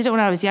brow. I did it when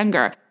I was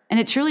younger. And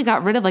it truly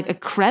got rid of like a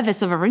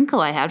crevice of a wrinkle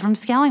I had from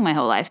scowling my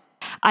whole life.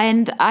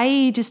 And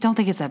I just don't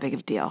think it's that big of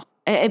a deal.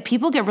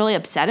 People get really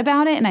upset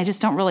about it, and I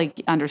just don't really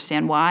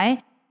understand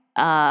why.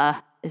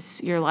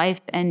 It's your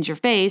life and your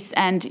face,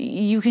 and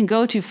you can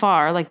go too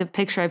far. Like the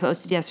picture I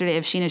posted yesterday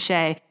of Sheena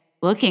Shea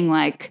looking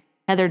like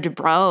Heather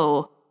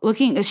Dubrow,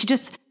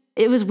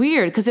 it was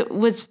weird because it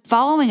was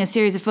following a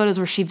series of photos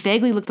where she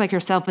vaguely looked like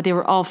herself, but they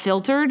were all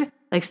filtered,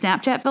 like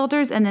Snapchat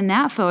filters. And then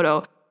that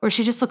photo where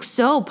she just looked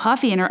so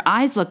puffy and her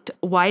eyes looked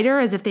wider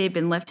as if they had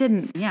been lifted.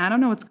 And yeah, I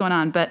don't know what's going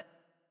on, but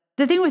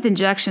the thing with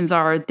injections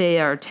they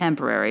are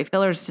temporary.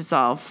 Fillers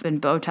dissolve and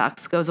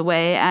Botox goes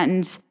away,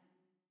 and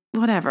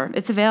whatever.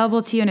 It's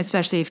available to you, and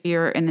especially if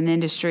you're in an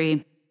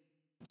industry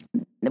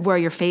where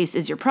your face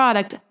is your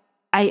product,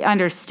 I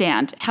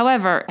understand.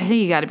 However, I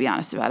think you got to be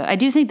honest about it. I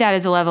do think that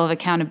is a level of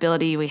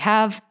accountability we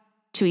have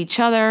to each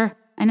other.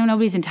 I know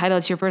nobody's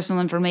entitled to your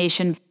personal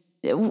information.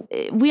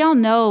 We all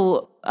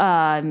know,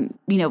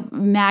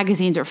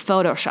 magazines are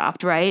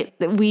photoshopped, right?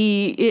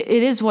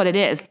 It is what it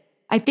is.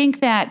 I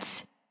think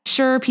that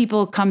sure,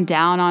 people come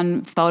down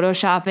on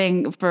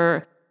photoshopping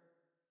for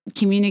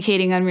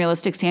communicating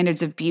unrealistic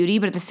standards of beauty,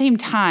 but at the same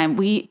time,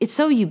 it's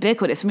so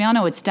ubiquitous. We all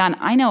know it's done.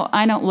 I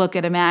don't look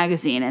at a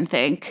magazine and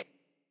think,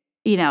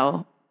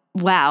 wow,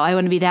 I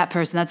want to be that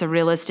person. That's a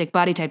realistic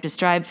body type to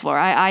strive for.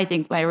 I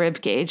think my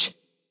rib cage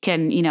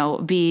can,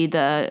 be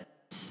the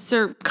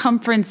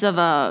circumference of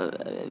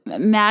a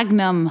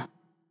Magnum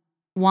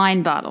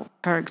wine bottle,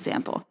 for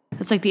example.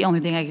 That's like the only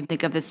thing I can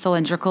think of that's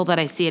cylindrical that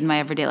I see in my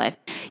everyday life.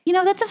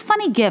 That's a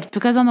funny gift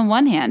because on the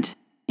one hand,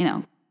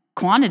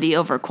 quantity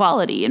over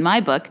quality in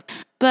my book.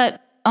 But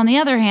on the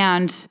other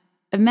hand,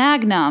 a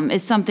Magnum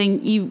is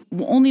something you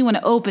only want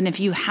to open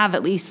if you have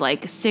at least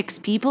like 6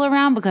 people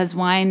around, because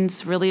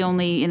wine's really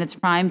only in its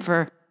prime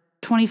for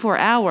 24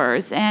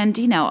 hours. And,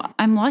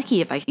 I'm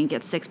lucky if I can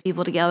get 6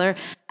 people together.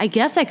 I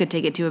guess I could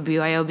take it to a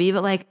BYOB,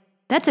 but like,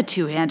 that's a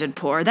 2-handed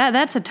pour.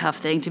 That's a tough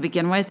thing to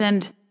begin with.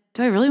 And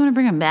do I really want to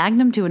bring a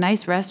Magnum to a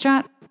nice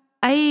restaurant?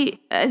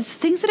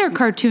 Things that are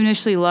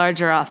cartoonishly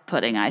large are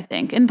off-putting, I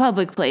think, in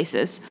public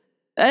places.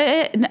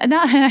 And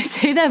I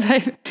say that,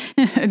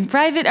 but in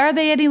private, are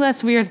they any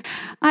less weird?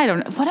 I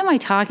don't know. What am I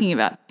talking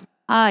about?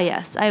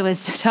 Yes, I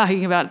was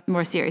talking about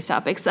more serious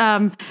topics.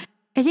 I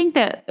think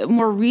that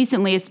more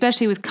recently,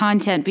 especially with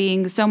content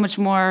being so much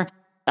more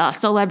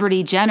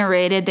celebrity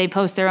generated, they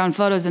post their own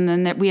photos and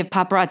then we have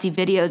paparazzi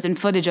videos and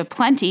footage of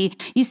plenty.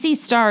 You see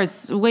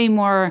stars way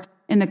more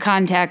in the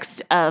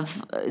context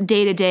of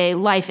day-to-day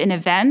life and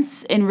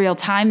events in real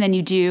time than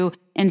you do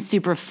in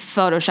super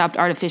photoshopped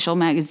artificial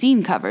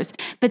magazine covers.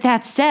 But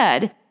that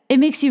said, it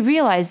makes you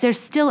realize they're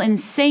still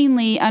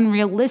insanely,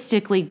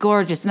 unrealistically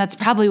gorgeous, and that's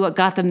probably what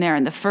got them there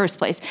in the first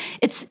place.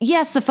 It's,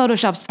 yes, the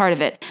Photoshop's part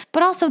of it,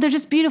 but also they're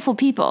just beautiful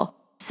people.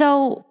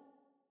 So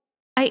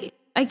I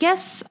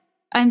guess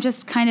I'm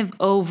just kind of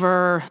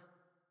over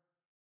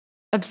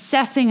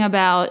obsessing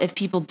about if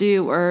people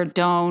do or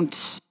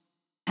don't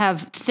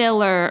have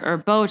filler or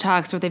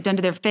Botox or what they've done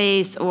to their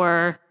face,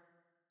 or,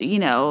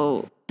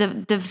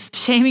 the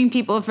shaming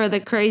people for the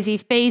crazy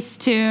face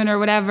tune or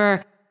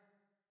whatever.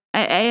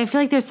 I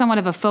feel like there's somewhat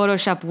of a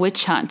Photoshop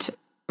witch hunt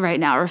right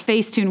now, or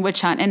Facetune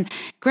witch hunt. And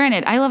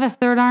granted, I love a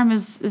third arm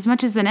as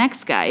much as the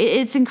next guy.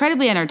 It's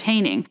incredibly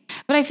entertaining.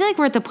 But I feel like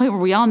we're at the point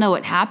where we all know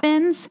what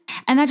happens,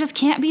 and that just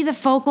can't be the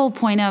focal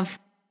point of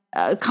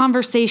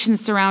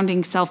conversations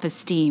surrounding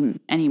self-esteem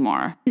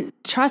anymore.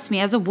 Trust me,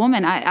 as a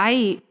woman,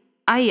 I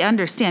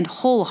understand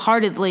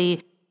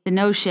wholeheartedly the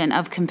notion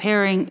of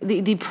comparing,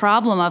 the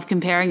problem of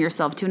comparing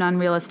yourself to an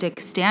unrealistic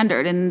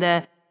standard and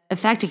the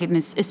effect it can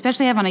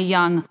especially have on a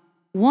young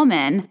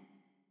woman.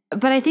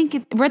 But I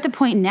think we're at the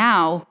point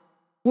now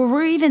where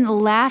we're even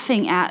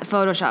laughing at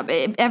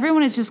Photoshop.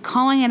 Everyone is just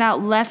calling it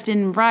out left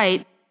and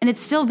right, and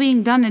it's still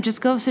being done. It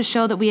just goes to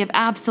show that we have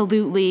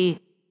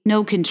absolutely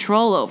no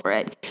control over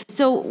it.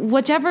 So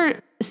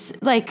whichever,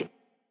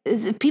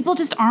 people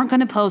just aren't going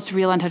to post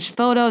real untouched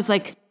photos.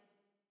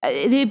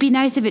 It'd be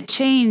nice if it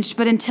changed,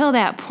 but until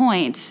that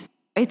point,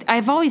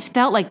 I've always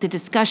felt like the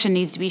discussion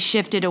needs to be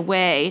shifted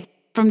away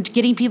from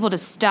getting people to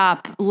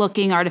stop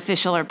looking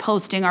artificial or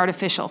posting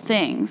artificial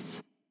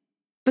things.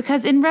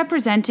 Because in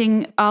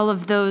representing all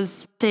of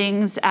those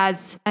things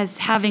as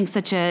having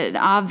such an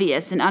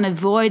obvious and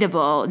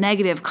unavoidable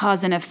negative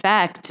cause and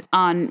effect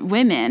on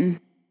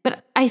women,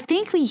 but I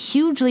think we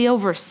hugely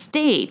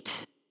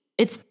overstate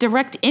its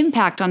direct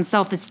impact on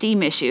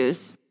self-esteem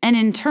issues, and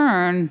in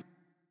turn,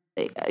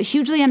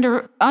 hugely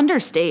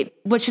understate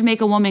what should make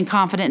a woman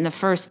confident in the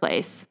first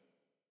place.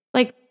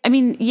 Like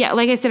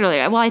I said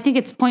earlier, I think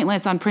it's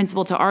pointless on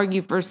principle to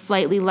argue for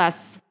slightly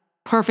less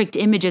perfect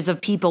images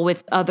of people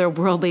with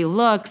otherworldly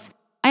looks.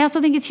 I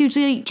also think it's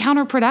hugely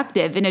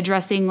counterproductive in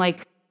addressing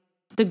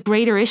the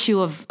greater issue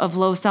of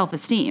low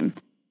self-esteem,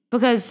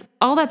 because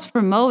all that's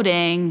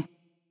promoting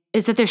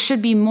is that there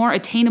should be more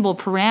attainable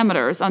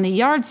parameters on the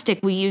yardstick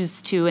we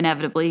use to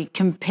inevitably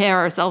compare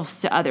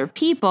ourselves to other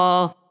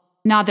people.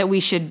 Not that we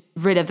should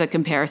rid of the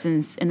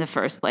comparisons in the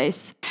first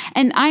place.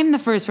 And I'm the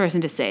first person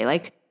to say,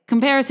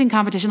 comparison,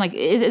 competition,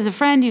 as a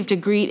friend, you have to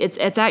greet. It's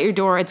at your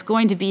door. It's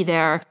going to be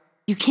there.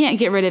 You can't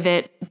get rid of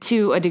it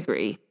to a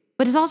degree.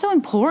 But it's also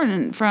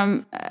important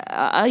from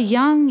a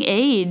young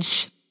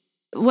age,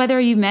 whether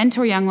you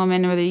mentor young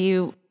women, whether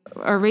you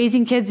are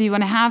raising kids, you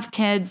want to have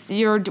kids,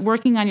 you're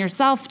working on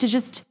yourself, to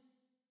just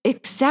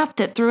accept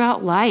that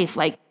throughout life,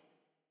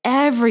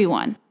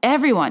 everyone,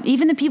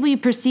 even the people you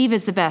perceive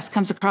as the best,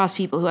 comes across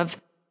people who have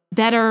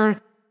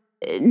better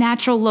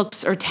natural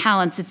looks or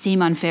talents that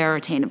seem unfair or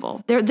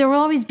attainable. There will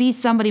always be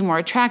somebody more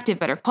attractive,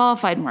 better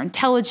qualified, more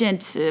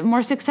intelligent,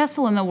 more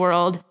successful in the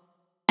world.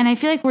 And I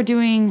feel like we're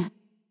doing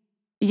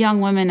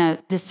young women a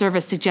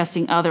disservice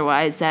suggesting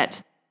otherwise,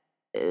 that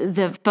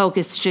the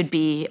focus should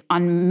be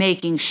on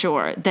making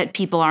sure that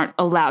people aren't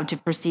allowed to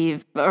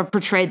perceive or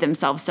portray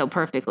themselves so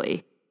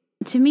perfectly.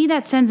 To me,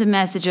 that sends a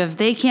message of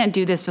they can't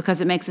do this because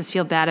it makes us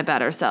feel bad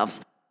about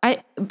ourselves.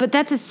 But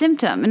that's a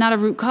symptom and not a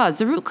root cause.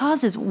 The root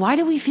cause is, why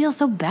do we feel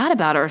so bad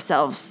about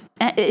ourselves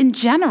in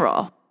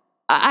general?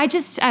 I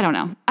don't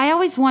know. I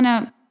always want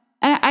to,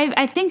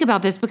 I think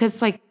about this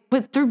because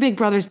through Big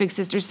Brothers, Big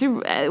Sisters,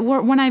 through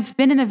when I've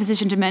been in a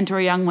position to mentor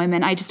young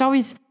women, I just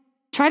always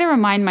try to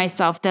remind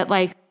myself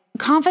that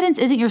confidence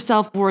isn't your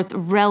self-worth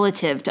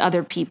relative to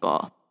other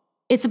people.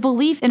 It's a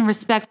belief and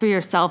respect for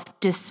yourself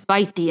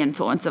despite the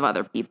influence of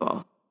other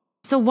people.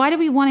 So why do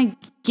we want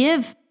to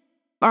give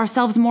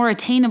ourselves more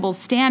attainable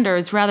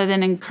standards rather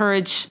than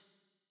encourage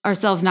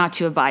ourselves not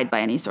to abide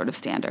by any sort of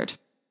standard?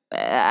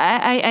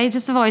 I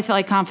just have always felt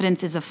like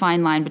confidence is a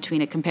fine line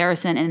between a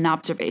comparison and an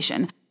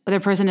observation. Whether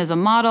a person is a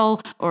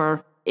model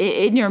or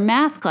in your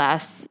math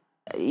class,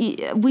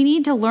 we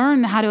need to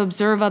learn how to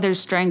observe others'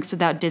 strengths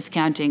without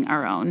discounting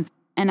our own.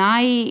 And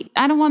I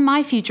don't want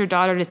my future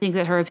daughter to think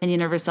that her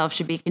opinion of herself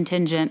should be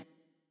contingent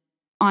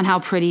on how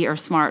pretty or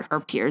smart her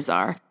peers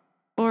are,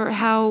 or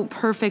how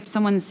perfect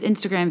someone's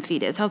Instagram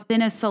feed is, how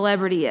thin a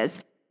celebrity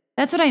is.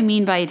 That's what I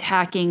mean by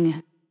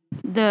attacking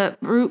the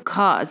root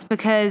cause,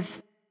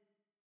 because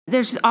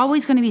there's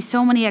always going to be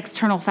so many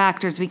external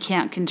factors we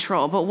can't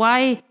control. But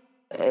why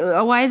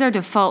is our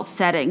default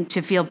setting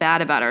to feel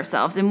bad about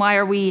ourselves? And why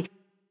are we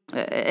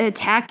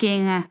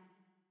attacking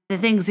the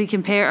things we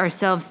compare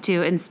ourselves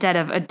to instead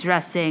of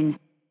addressing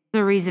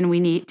the reason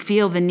we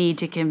feel the need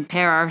to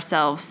compare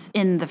ourselves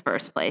in the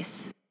first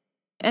place?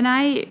 And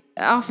I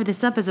offer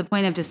this up as a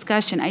point of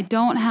discussion. I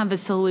don't have a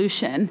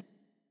solution.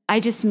 I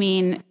just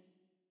mean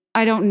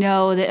I don't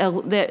know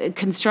that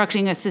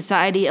constructing a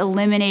society,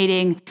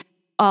 eliminating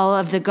all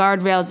of the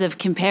guardrails of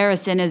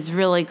comparison is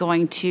really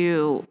going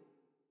to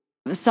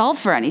solve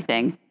for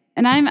anything.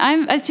 And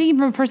I'm speaking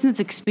from a person that's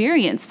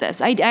experienced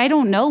this. I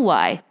don't know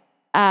why.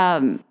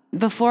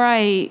 Before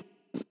I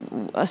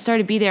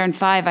started Be There in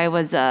 5, I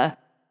was a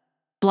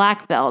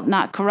black belt,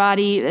 not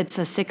karate. It's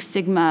a Six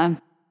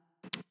Sigma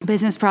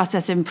business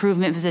process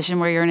improvement position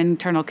where you're an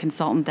internal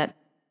consultant that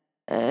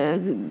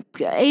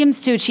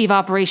aims to achieve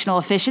operational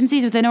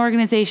efficiencies within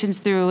organizations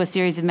through a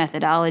series of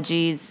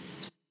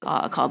methodologies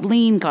called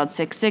Lean, called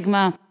Six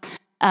Sigma.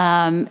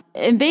 And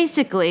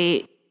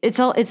basically,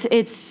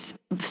 it's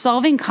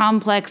solving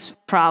complex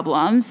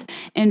problems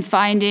and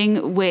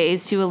finding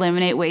ways to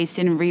eliminate waste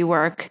and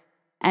rework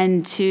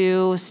and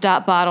to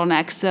stop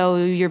bottlenecks so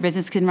your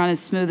business can run as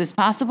smooth as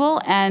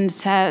possible and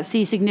to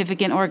see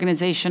significant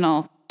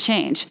organizational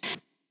change.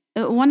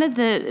 One of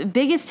the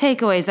biggest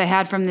takeaways I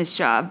had from this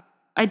job,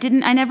 I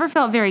never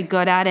felt very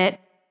good at it.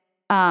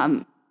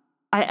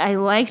 I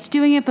liked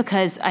doing it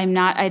because I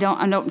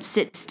don't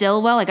sit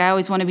still well. Like, I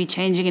always want to be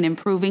changing and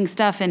improving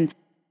stuff. And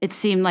it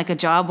seemed like a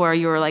job where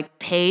you were like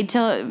paid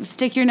to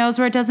stick your nose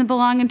where it doesn't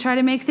belong and try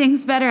to make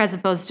things better, as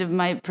opposed to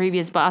my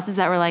previous bosses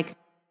that were like,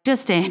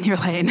 just stay in your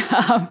lane.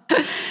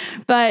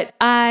 But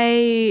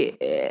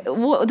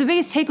the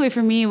biggest takeaway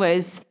for me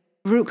was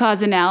root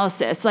cause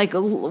analysis, like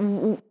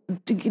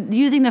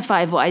using the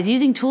 5 whys,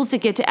 using tools to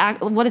get to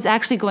what is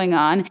actually going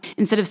on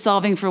instead of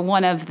solving for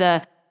one of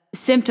the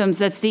symptoms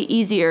that's the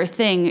easier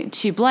thing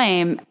to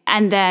blame,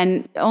 and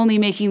then only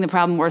making the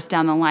problem worse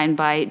down the line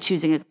by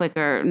choosing a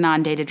quicker,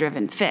 non-data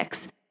driven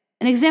fix.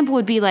 An example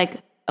would be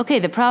like, okay,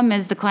 the problem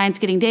is the client's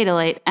getting data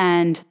late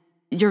and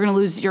you're going to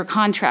lose your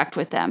contract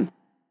with them.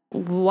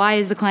 Why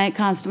is the client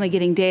constantly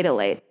getting data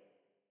late?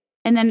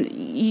 And then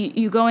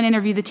you go and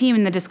interview the team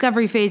in the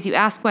discovery phase. You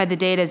ask why the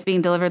data is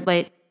being delivered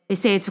late. They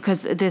say it's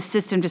because the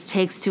system just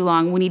takes too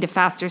long. We need a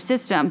faster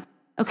system.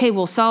 Okay,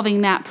 well,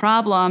 solving that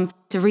problem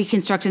to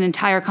reconstruct an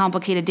entire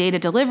complicated data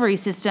delivery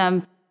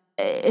system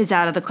is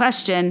out of the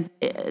question.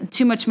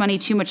 Too much money,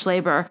 too much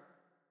labor,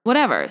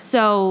 whatever.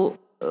 So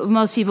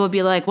most people would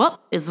be like, well,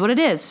 it's what it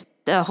is.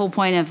 The whole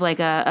point of like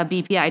a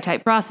BPI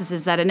type process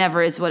is that it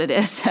never is what it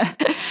is.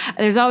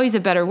 There's always a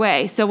better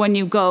way. So when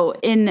you go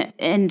in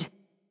and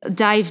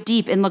dive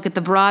deep and look at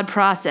the broad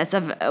process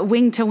of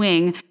wing to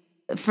wing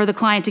for the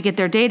client to get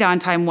their data on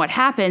time, what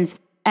happens,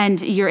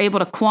 and you're able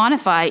to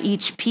quantify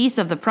each piece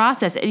of the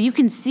process, you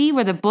can see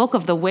where the bulk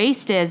of the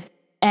waste is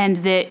and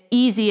the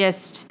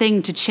easiest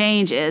thing to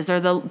change is,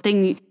 or the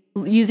thing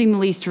using the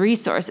least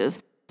resources.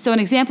 So an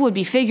example would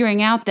be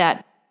figuring out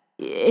that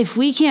if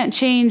we can't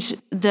change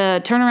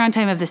the turnaround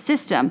time of the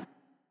system,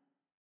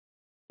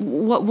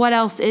 what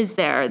else is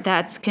there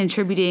that's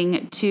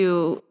contributing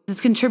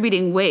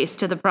waste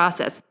to the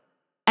process?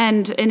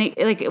 And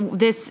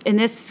in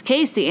this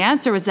case, the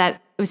answer was that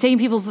it was taking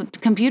people's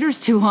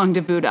computers too long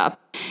to boot up,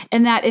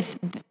 and that if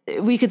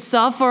we could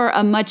solve for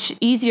a much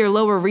easier,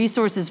 lower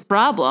resources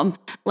problem,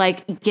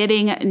 like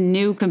getting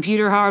new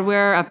computer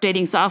hardware,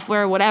 updating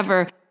software,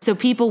 whatever, so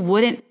it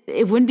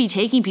wouldn't be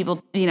taking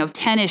people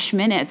 10-ish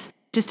minutes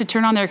just to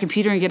turn on their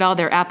computer and get all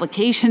their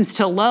applications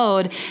to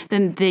load,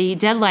 then the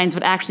deadlines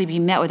would actually be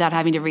met without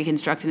having to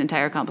reconstruct an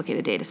entire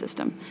complicated data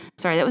system.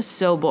 Sorry, that was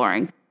so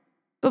boring.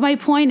 But my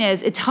point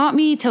is, it taught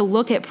me to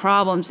look at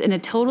problems in a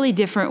totally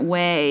different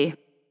way,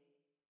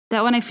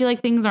 that when I feel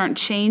like things aren't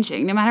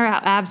changing, no matter how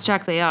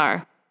abstract they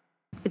are,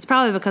 it's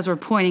probably because we're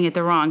pointing at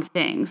the wrong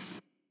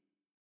things.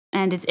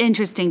 And it's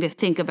interesting to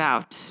think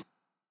about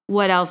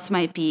what else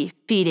might be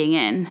feeding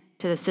in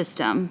to the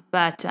system.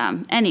 But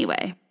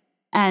anyway,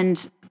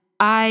 and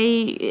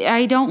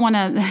I don't want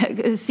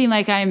to seem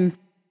like I'm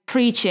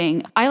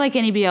preaching. I, like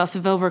anybody else,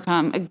 have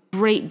overcome a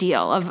great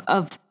deal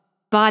of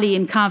body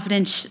and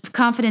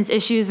confidence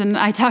issues. And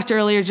I talked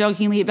earlier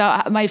jokingly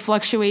about my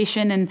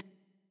fluctuation and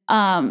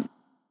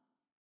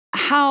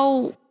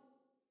how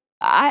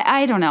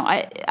I don't know.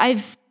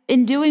 I've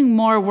been doing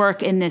more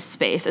work in this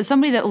space as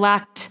somebody that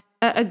lacked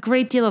a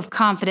great deal of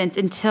confidence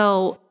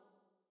until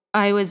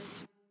I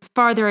was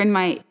farther in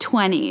my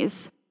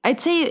 20s. I'd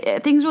say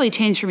things really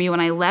changed for me when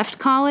I left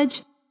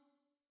college.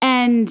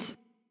 And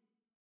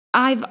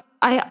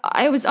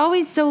I was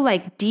always so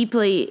like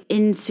deeply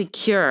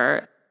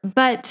insecure,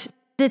 but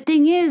the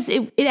thing is,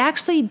 it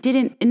actually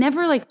it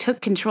never like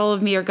took control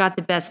of me or got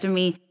the best of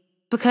me,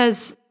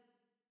 because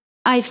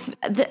I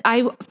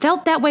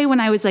felt that way when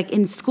I was like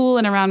in school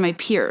and around my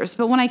peers.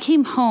 But when I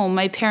came home,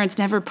 my parents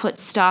never put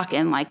stock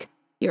in like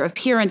your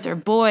appearance or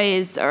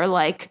boys or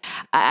like,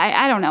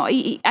 I don't know.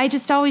 I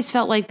just always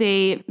felt like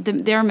their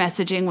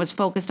messaging was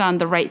focused on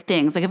the right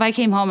things. Like if I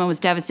came home and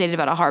was devastated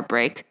about a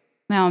heartbreak,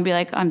 my mom would be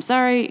like, I'm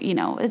sorry,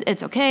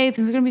 it's okay.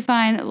 Things are going to be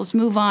fine. Let's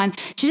move on.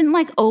 She didn't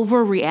like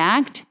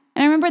overreact.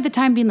 And I remember at the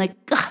time being like,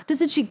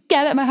 doesn't she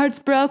get it? My heart's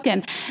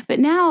broken. But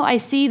now I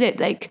see that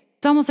like,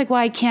 it's almost like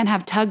why I can't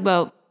have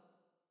Tugboat.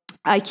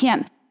 I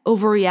can't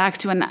overreact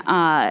to when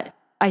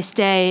I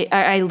stay,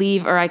 I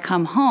leave, or I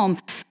come home,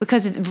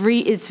 because it's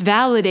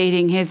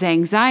validating his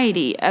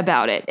anxiety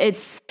about it.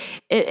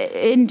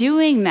 In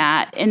doing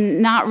that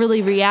and not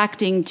really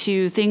reacting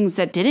to things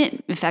that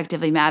didn't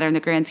effectively matter in the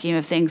grand scheme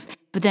of things,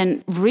 but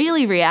then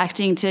really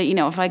reacting to,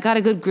 if I got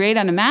a good grade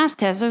on a math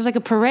test, there was like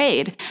a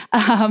parade.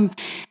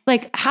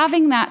 Like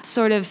having that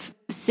sort of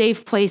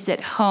safe place at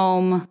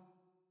home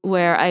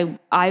where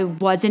I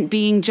wasn't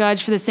being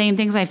judged for the same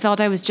things I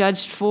felt I was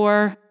judged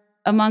for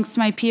amongst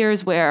my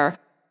peers, where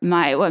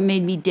what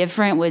made me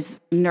different was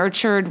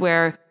nurtured,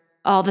 where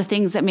all the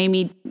things that made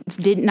me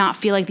did not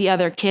feel like the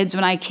other kids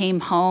when I came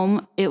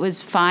home, it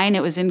was fine.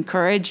 It was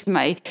encouraged.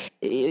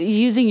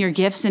 Using your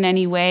gifts in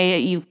any way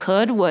you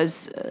could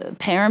was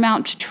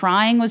paramount.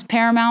 Trying was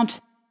paramount.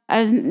 I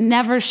was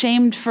never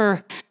shamed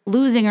for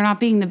losing or not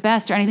being the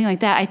best or anything like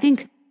that. I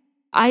think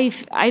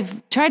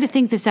I've tried to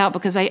think this out,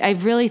 because I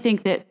really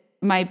think that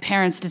my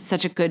parents did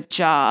such a good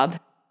job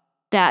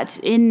that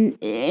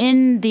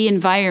in the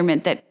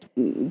environment that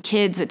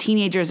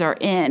teenagers are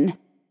in,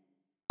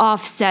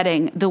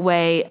 offsetting the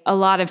way a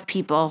lot of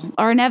people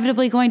are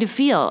inevitably going to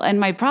feel. And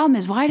my problem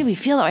is, why do we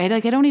feel that way?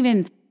 Like,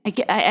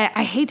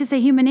 I hate to say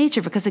human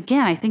nature, because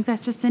again, I think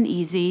that's just an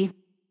easy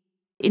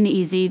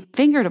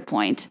finger to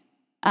point.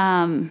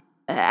 I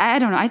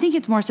don't know. I think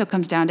it more so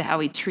comes down to how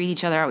we treat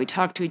each other, how we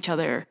talk to each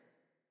other.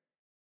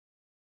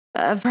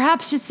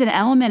 Perhaps just an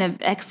element of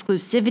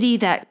exclusivity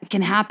that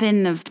can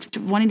happen, of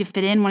wanting to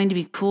fit in, wanting to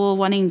be cool,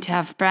 wanting to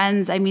have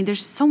friends. I mean,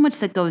 there's so much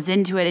that goes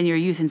into it in your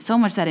youth, and so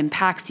much that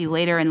impacts you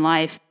later in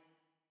life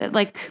that,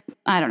 like,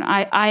 I don't know,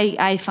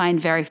 I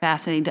find very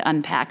fascinating to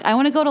unpack. I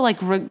want to go to like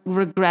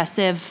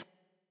regressive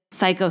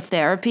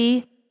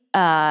psychotherapy,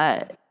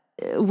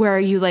 where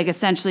you like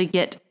essentially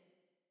get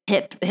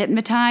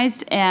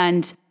hypnotized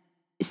and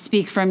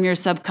speak from your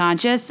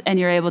subconscious, and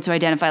you're able to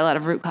identify a lot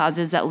of root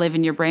causes that live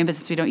in your brain, but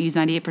since we don't use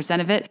 98%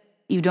 of it,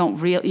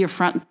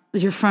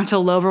 your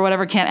frontal lobe or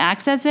whatever can't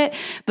access it,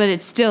 but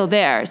it's still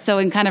there. So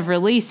in kind of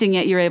releasing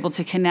it, you're able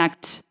to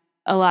connect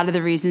a lot of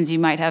the reasons you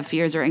might have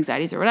fears or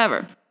anxieties or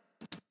whatever.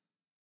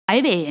 I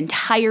have an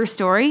entire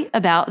story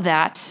about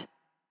that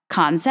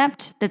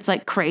concept that's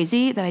like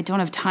crazy that I don't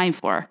have time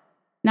for.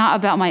 Not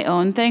about my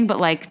own thing, but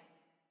like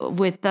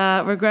with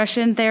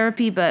regression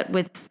therapy, but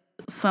with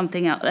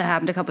something else that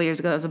happened a couple years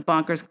ago. It was a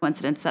bonkers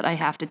coincidence that I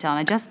have to tell. And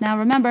I just now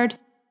remembered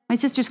my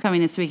sister's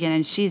coming this weekend,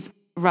 and she's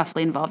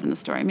roughly involved in the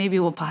story. Maybe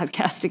we'll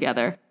podcast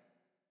together.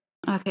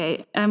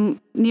 Okay, I'm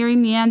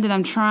nearing the end, and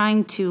I'm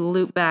trying to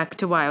loop back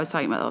to why I was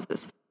talking about all of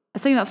this. I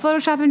was talking about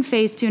Photoshop and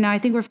Facetune. Now I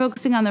think we're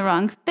focusing on the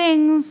wrong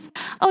things.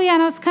 Oh yeah,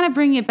 and I was kind of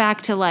bringing it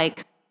back to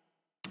like,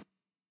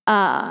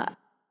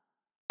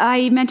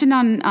 I mentioned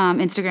on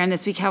Instagram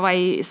this week how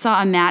I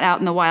saw a mat out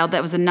in the wild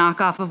that was a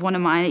knockoff of one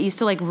of mine. It used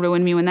to like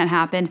ruin me when that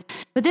happened.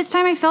 But this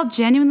time I felt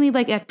genuinely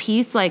like at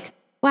peace, like,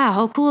 wow,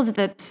 how cool is it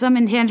that some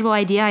intangible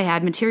idea I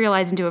had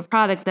materialized into a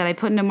product that I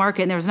put into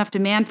market, and there was enough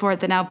demand for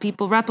it that now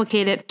people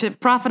replicate it to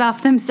profit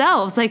off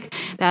themselves. Like,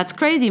 that's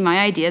crazy. My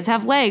ideas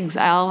have legs.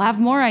 I'll have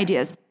more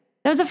ideas.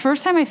 That was the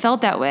first time I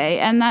felt that way.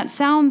 And that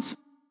sounds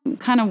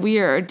kind of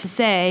weird to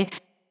say,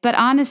 but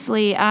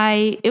honestly,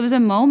 it was a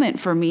moment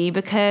for me,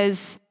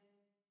 because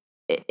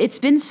it's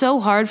been so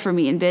hard for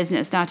me in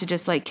business not to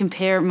just like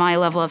compare my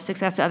level of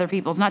success to other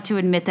people's, not to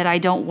admit that I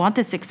don't want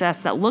the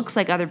success that looks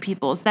like other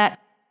people's, that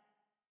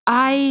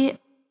I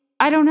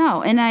don't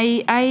know. And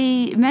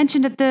I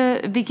mentioned at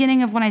the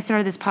beginning of when I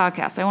started this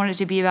podcast, I wanted it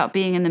to be about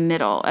being in the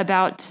middle,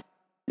 about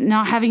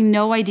not having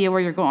no idea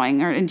where you're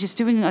going, and just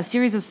doing a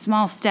series of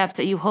small steps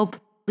that you hope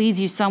leads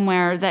you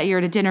somewhere, that you're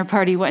at a dinner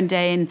party one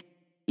day and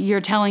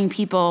you're telling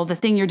people the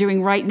thing you're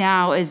doing right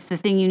now is the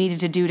thing you needed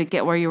to do to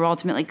get where you're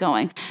ultimately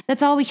going.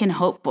 That's all we can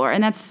hope for.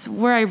 And that's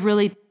where I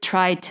really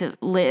try to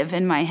live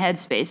in my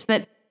headspace.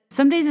 But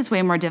some days it's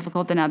way more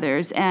difficult than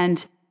others.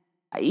 And,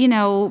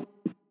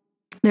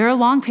 there are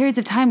long periods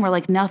of time where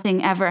like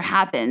nothing ever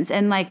happens.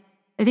 And like,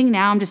 I think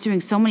now I'm just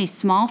doing so many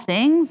small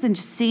things and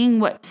just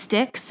seeing what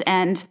sticks.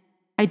 And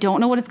I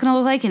don't know what it's going to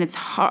look like. And it's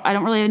hard. I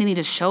don't really have anything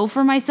to show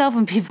for myself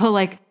when people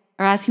like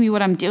are asking me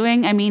what I'm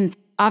doing. I mean,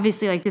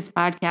 obviously, like this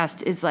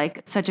podcast is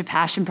like such a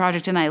passion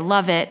project and I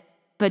love it.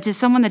 But to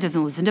someone that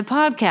doesn't listen to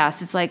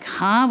podcasts, it's like,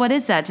 what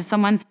is that? To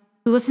someone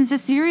who listens to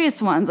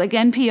serious ones like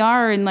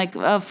NPR and like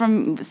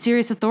from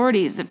serious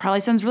authorities, it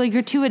probably sounds really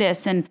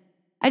gratuitous. And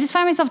I just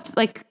find myself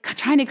like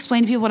trying to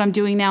explain to people what I'm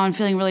doing now and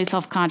feeling really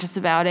self-conscious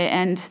about it.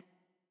 And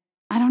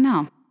I don't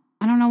know.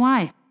 I don't know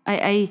why.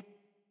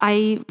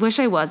 I wish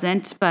I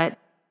wasn't, but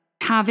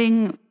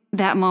having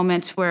that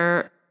moment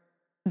where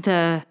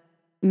the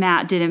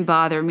mat didn't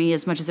bother me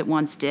as much as it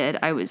once did,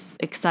 I was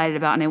excited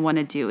about, and I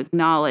wanted to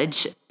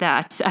acknowledge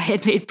that I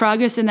had made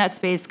progress in that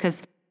space,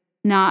 because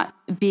not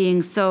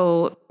being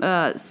so,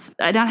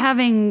 not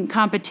having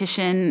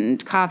competition,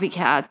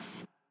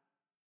 copycats,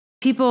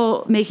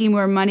 people making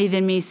more money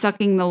than me,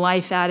 sucking the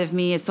life out of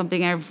me is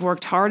something I've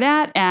worked hard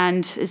at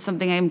and is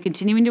something I'm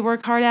continuing to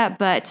work hard at.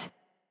 But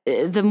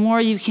the more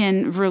you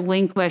can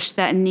relinquish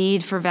that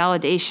need for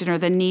validation or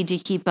the need to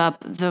keep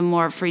up, the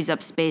more it frees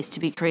up space to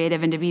be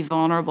creative and to be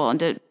vulnerable and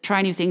to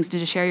try new things and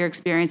to share your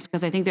experience.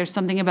 Because I think there's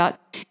something about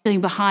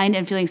feeling behind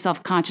and feeling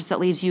self-conscious that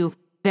leaves you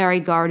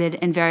very guarded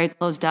and very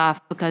closed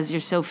off because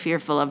you're so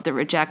fearful of the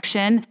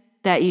rejection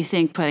that you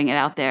think putting it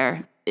out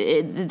there,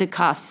 the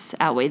costs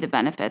outweigh the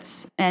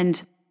benefits.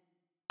 And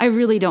I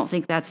really don't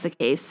think that's the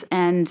case.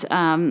 And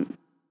I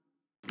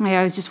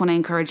always just want to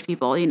encourage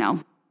people,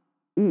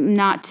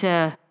 not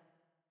to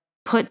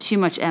put too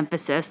much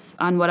emphasis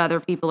on what other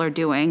people are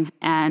doing.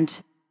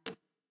 And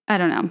I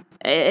don't know.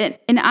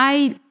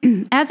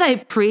 As I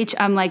preach,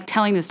 I'm like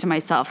telling this to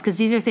myself, because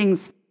these are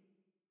things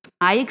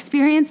I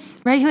experience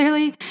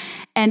regularly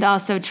and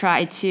also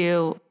try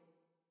to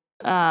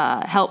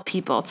help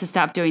people to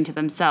stop doing to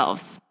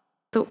themselves.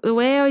 The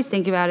way I always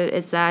think about it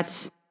is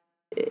that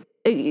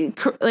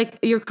like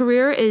your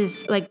career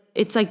is like,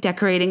 it's like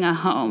decorating a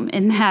home,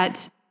 in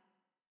that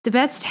the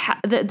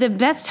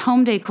best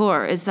home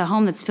decor is the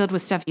home that's filled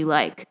with stuff you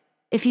like.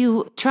 If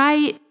you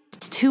try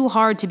too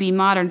hard to be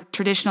modern,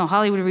 traditional,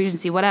 Hollywood,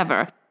 Regency,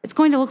 whatever, it's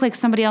going to look like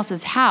somebody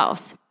else's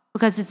house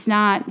because it's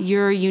not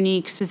your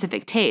unique,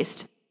 specific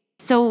taste.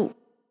 So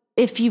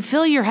if you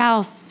fill your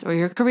house or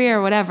your career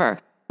or whatever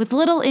with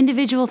little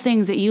individual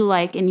things that you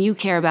like and you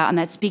care about and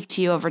that speak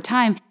to you over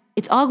time,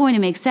 it's all going to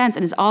make sense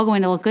and it's all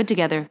going to look good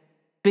together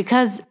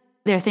because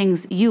they're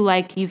things you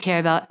like, you care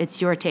about,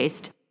 it's your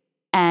taste.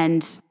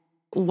 And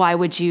why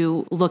would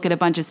you look at a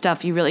bunch of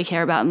stuff you really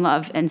care about and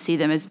love and see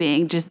them as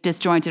being just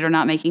disjointed or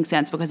not making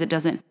sense because it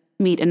doesn't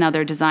meet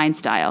another design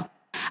style?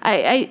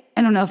 I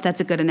don't know if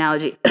that's a good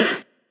analogy,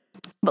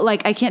 but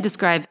like I can't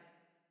describe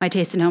my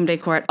taste in home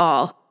decor at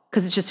all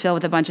because it's just filled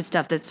with a bunch of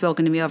stuff that's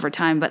spoken to me over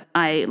time, but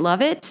I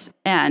love it.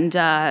 And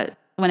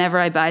whenever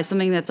I buy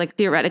something that's like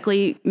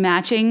theoretically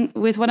matching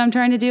with what I'm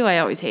trying to do, I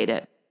always hate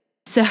it.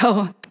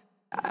 So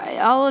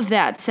all of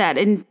that said,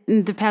 in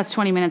the past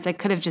 20 minutes, I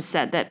could have just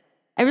said that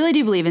I really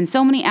do believe in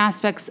so many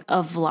aspects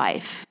of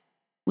life,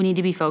 we need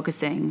to be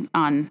focusing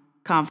on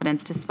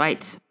confidence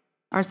despite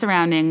our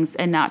surroundings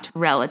and not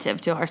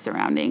relative to our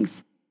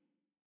surroundings.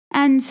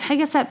 And I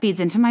guess that feeds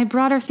into my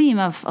broader theme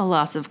of a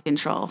loss of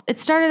control. It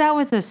started out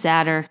with a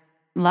sadder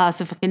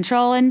loss of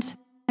control, and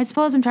I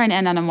suppose I'm trying to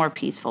end on a more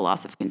peaceful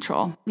loss of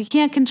control. We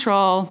can't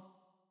control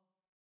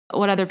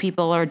what other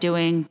people are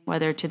doing,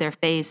 whether to their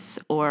face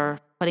or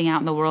putting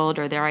out in the world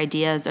or their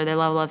ideas or their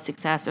level of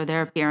success or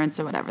their appearance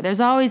or whatever. There's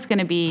always going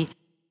to be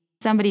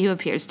somebody who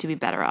appears to be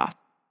better off.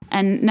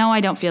 And no, I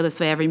don't feel this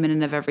way every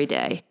minute of every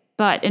day.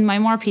 But in my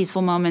more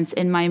peaceful moments,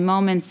 in my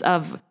moments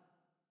of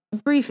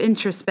brief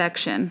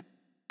introspection,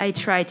 I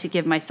try to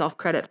give myself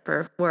credit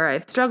for where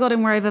I've struggled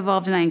and where I've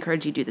evolved, and I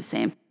encourage you to do the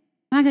same.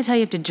 I'm not going to tell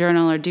you have to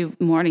journal or do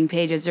morning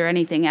pages or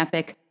anything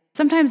epic.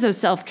 Sometimes those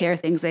self-care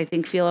things I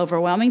think feel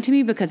overwhelming to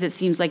me because it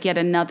seems like yet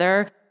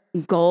another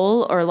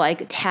goal or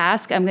like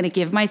task I'm going to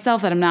give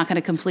myself that I'm not going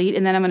to complete,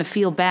 and then I'm going to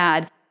feel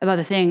bad about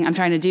the thing I'm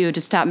trying to do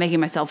to stop making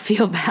myself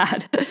feel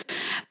bad.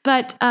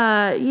 But,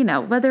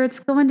 whether it's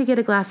going to get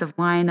a glass of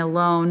wine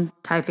alone,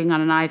 typing on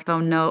an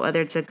iPhone note,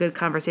 whether it's a good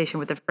conversation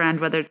with a friend,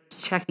 whether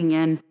it's checking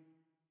in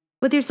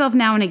with yourself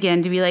now and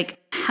again to be like,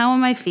 how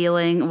am I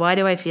feeling? Why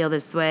do I feel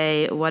this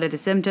way? What are the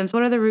symptoms?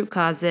 What are the root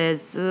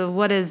causes?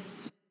 What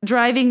is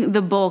driving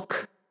the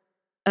bulk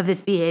of this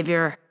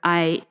behavior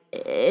that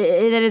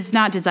is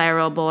not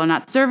desirable or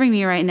not serving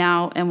me right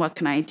now? And what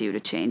can I do to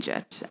change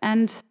it?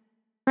 And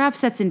perhaps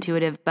that's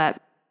intuitive,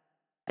 but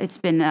it's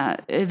been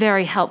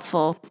very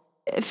helpful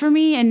for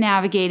me in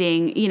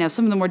navigating,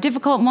 some of the more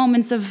difficult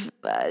moments of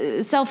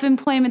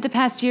self-employment the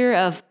past year,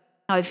 of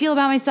how I feel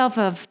about myself,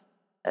 of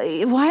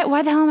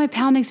why the hell am I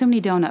pounding so many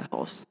donut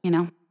holes,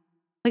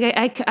 Like,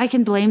 I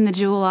can blame the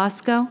Jewel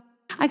Osco.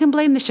 I can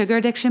blame the sugar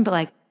addiction,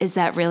 but, is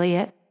that really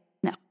it?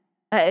 No.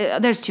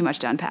 There's too much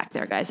to unpack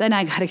there, guys, and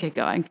I got to get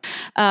going.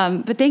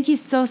 But thank you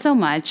so, so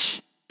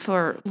much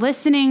for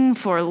listening,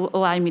 for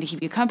allowing me to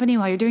keep you company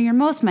while you're doing your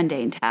most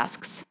mundane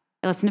tasks.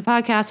 I listen to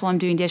podcasts while I'm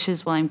doing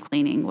dishes, while I'm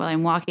cleaning, while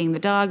I'm walking the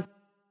dog.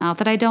 Not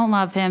that I don't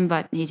love him,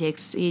 but he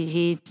takes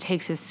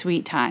his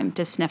sweet time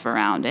to sniff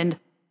around, and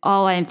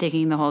all I'm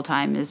thinking the whole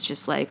time is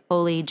just like,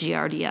 holy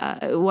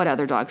giardia, what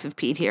other dogs have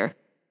peed here?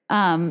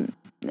 I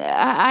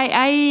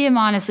am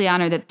honestly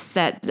honored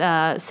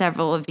that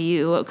several of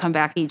you come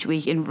back each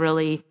week and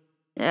really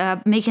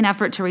make an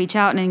effort to reach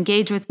out and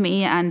engage with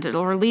me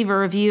or leave a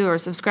review or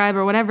subscribe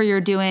or whatever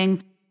you're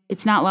doing.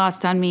 It's not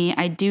lost on me.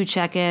 I do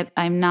check it.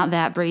 I'm not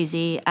that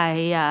breezy.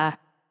 I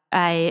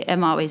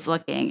am always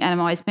looking, and I'm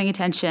always paying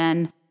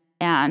attention.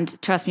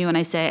 And trust me when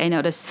I say I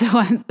notice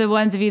the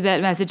ones of you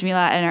that message me a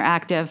lot and are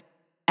active,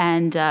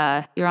 and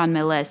you're on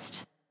my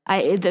list.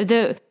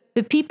 The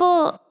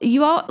people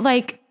you all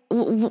like.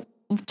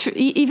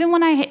 Even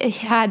when I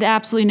had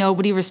absolutely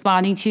nobody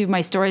responding to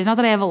my stories, not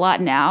that I have a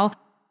lot now,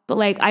 but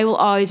like I will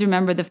always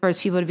remember the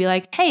first people to be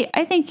like, "Hey,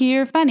 I think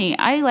you're funny.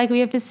 I like what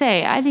you have to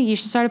say. I think you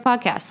should start a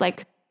podcast."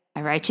 Like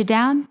I write you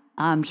down.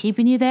 I'm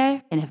keeping you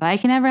there, and if I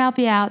can ever help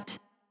you out,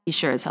 you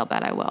sure as hell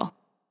bet I will.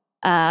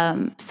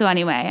 So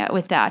anyway,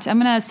 with that, I'm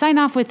gonna sign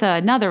off with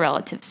another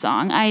relative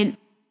song. I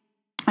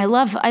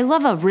love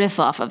a riff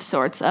off of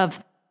sorts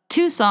of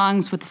two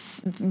songs with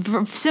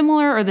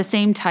similar or the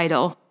same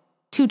title,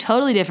 two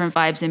totally different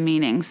vibes and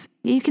meanings.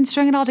 You can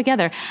string it all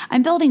together.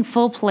 I'm building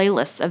full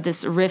playlists of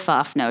this riff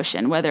off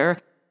notion, whether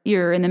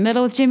you're in the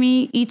middle with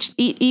Jimmy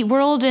Eat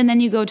World and then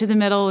you go to the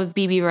middle with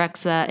BB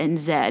Rexa and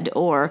Zed,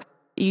 or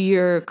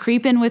you're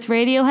creeping with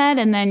Radiohead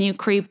and then you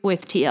creep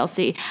with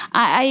TLC.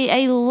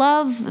 I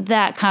love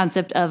that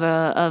concept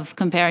of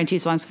comparing two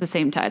songs with the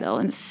same title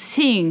and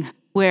seeing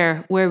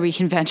where we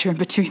can venture in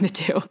between the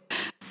two.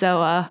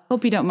 So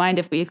hope you don't mind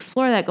if we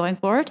explore that going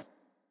forward.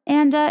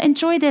 And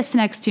enjoy this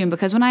next tune,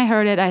 because when I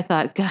heard it, I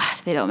thought,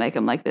 God, they don't make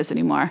them like this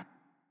anymore.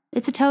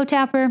 It's a toe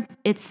tapper.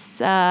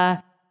 It's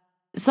a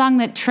song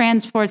that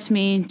transports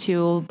me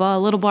to a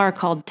little bar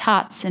called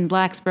Tots in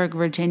Blacksburg,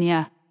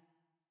 Virginia,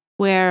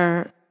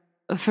 where,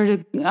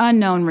 for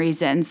unknown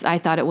reasons, I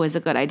thought it was a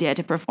good idea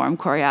to perform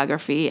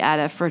choreography at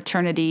a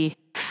fraternity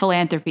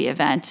philanthropy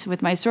event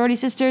with my sorority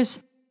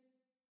sisters.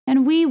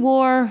 And we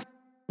wore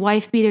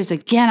wife beaters.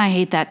 Again, I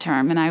hate that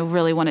term, and I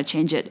really want to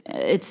change it.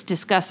 It's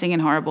disgusting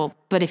and horrible.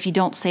 But if you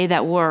don't say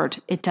that word,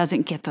 it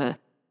doesn't get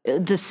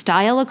the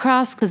style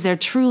across, because they're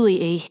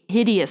truly a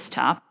hideous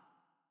top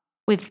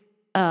with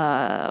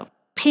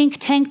pink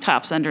tank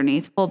tops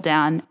underneath, pulled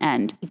down,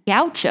 and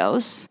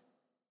gauchos,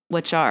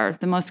 which are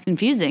the most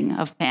confusing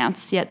of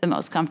pants, yet the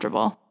most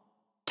comfortable.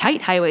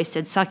 Tight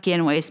high-waisted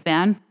suck-in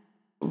waistband,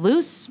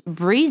 loose,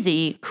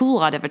 breezy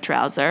culotte of a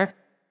trouser.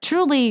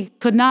 Truly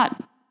could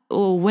not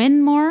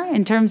win more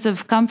in terms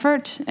of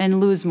comfort and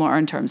lose more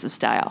in terms of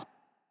style.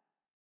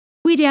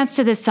 We danced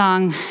to this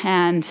song,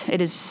 and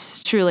it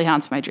is truly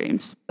haunts my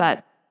dreams,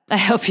 but I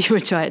hope you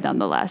enjoy it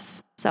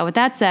nonetheless. So with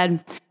that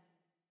said,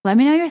 let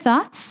me know your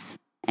thoughts,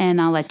 and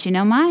I'll let you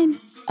know mine.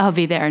 I'll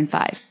be there in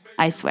 5,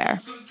 I swear.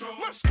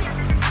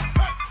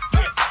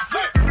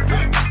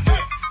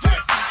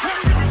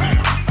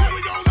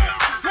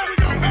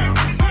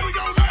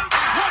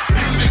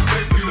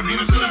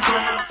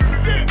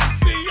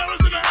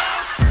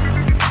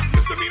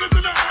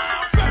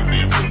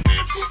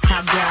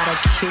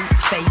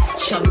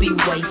 Chubby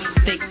waist,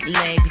 thick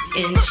legs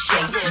in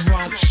shape,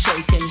 rump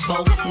shaking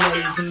both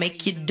ways,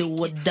 make you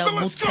do a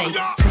double take.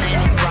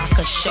 Planet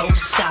rocker,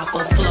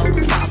 showstopper, flow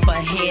proper,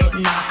 head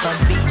knocker,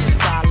 beat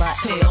scholar,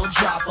 tail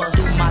dropper.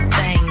 Do my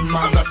thing,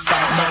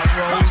 motherfucker.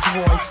 Rolls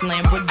Royce,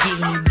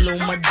 Lamborghini, blue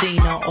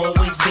Medina,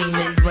 always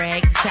beaming,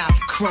 rag top,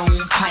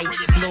 chrome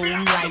pipes, blue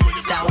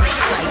lights, out of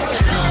sight.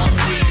 Long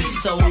weed,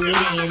 sold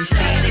in,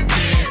 say it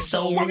again,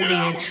 sold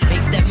in,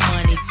 make that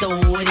money.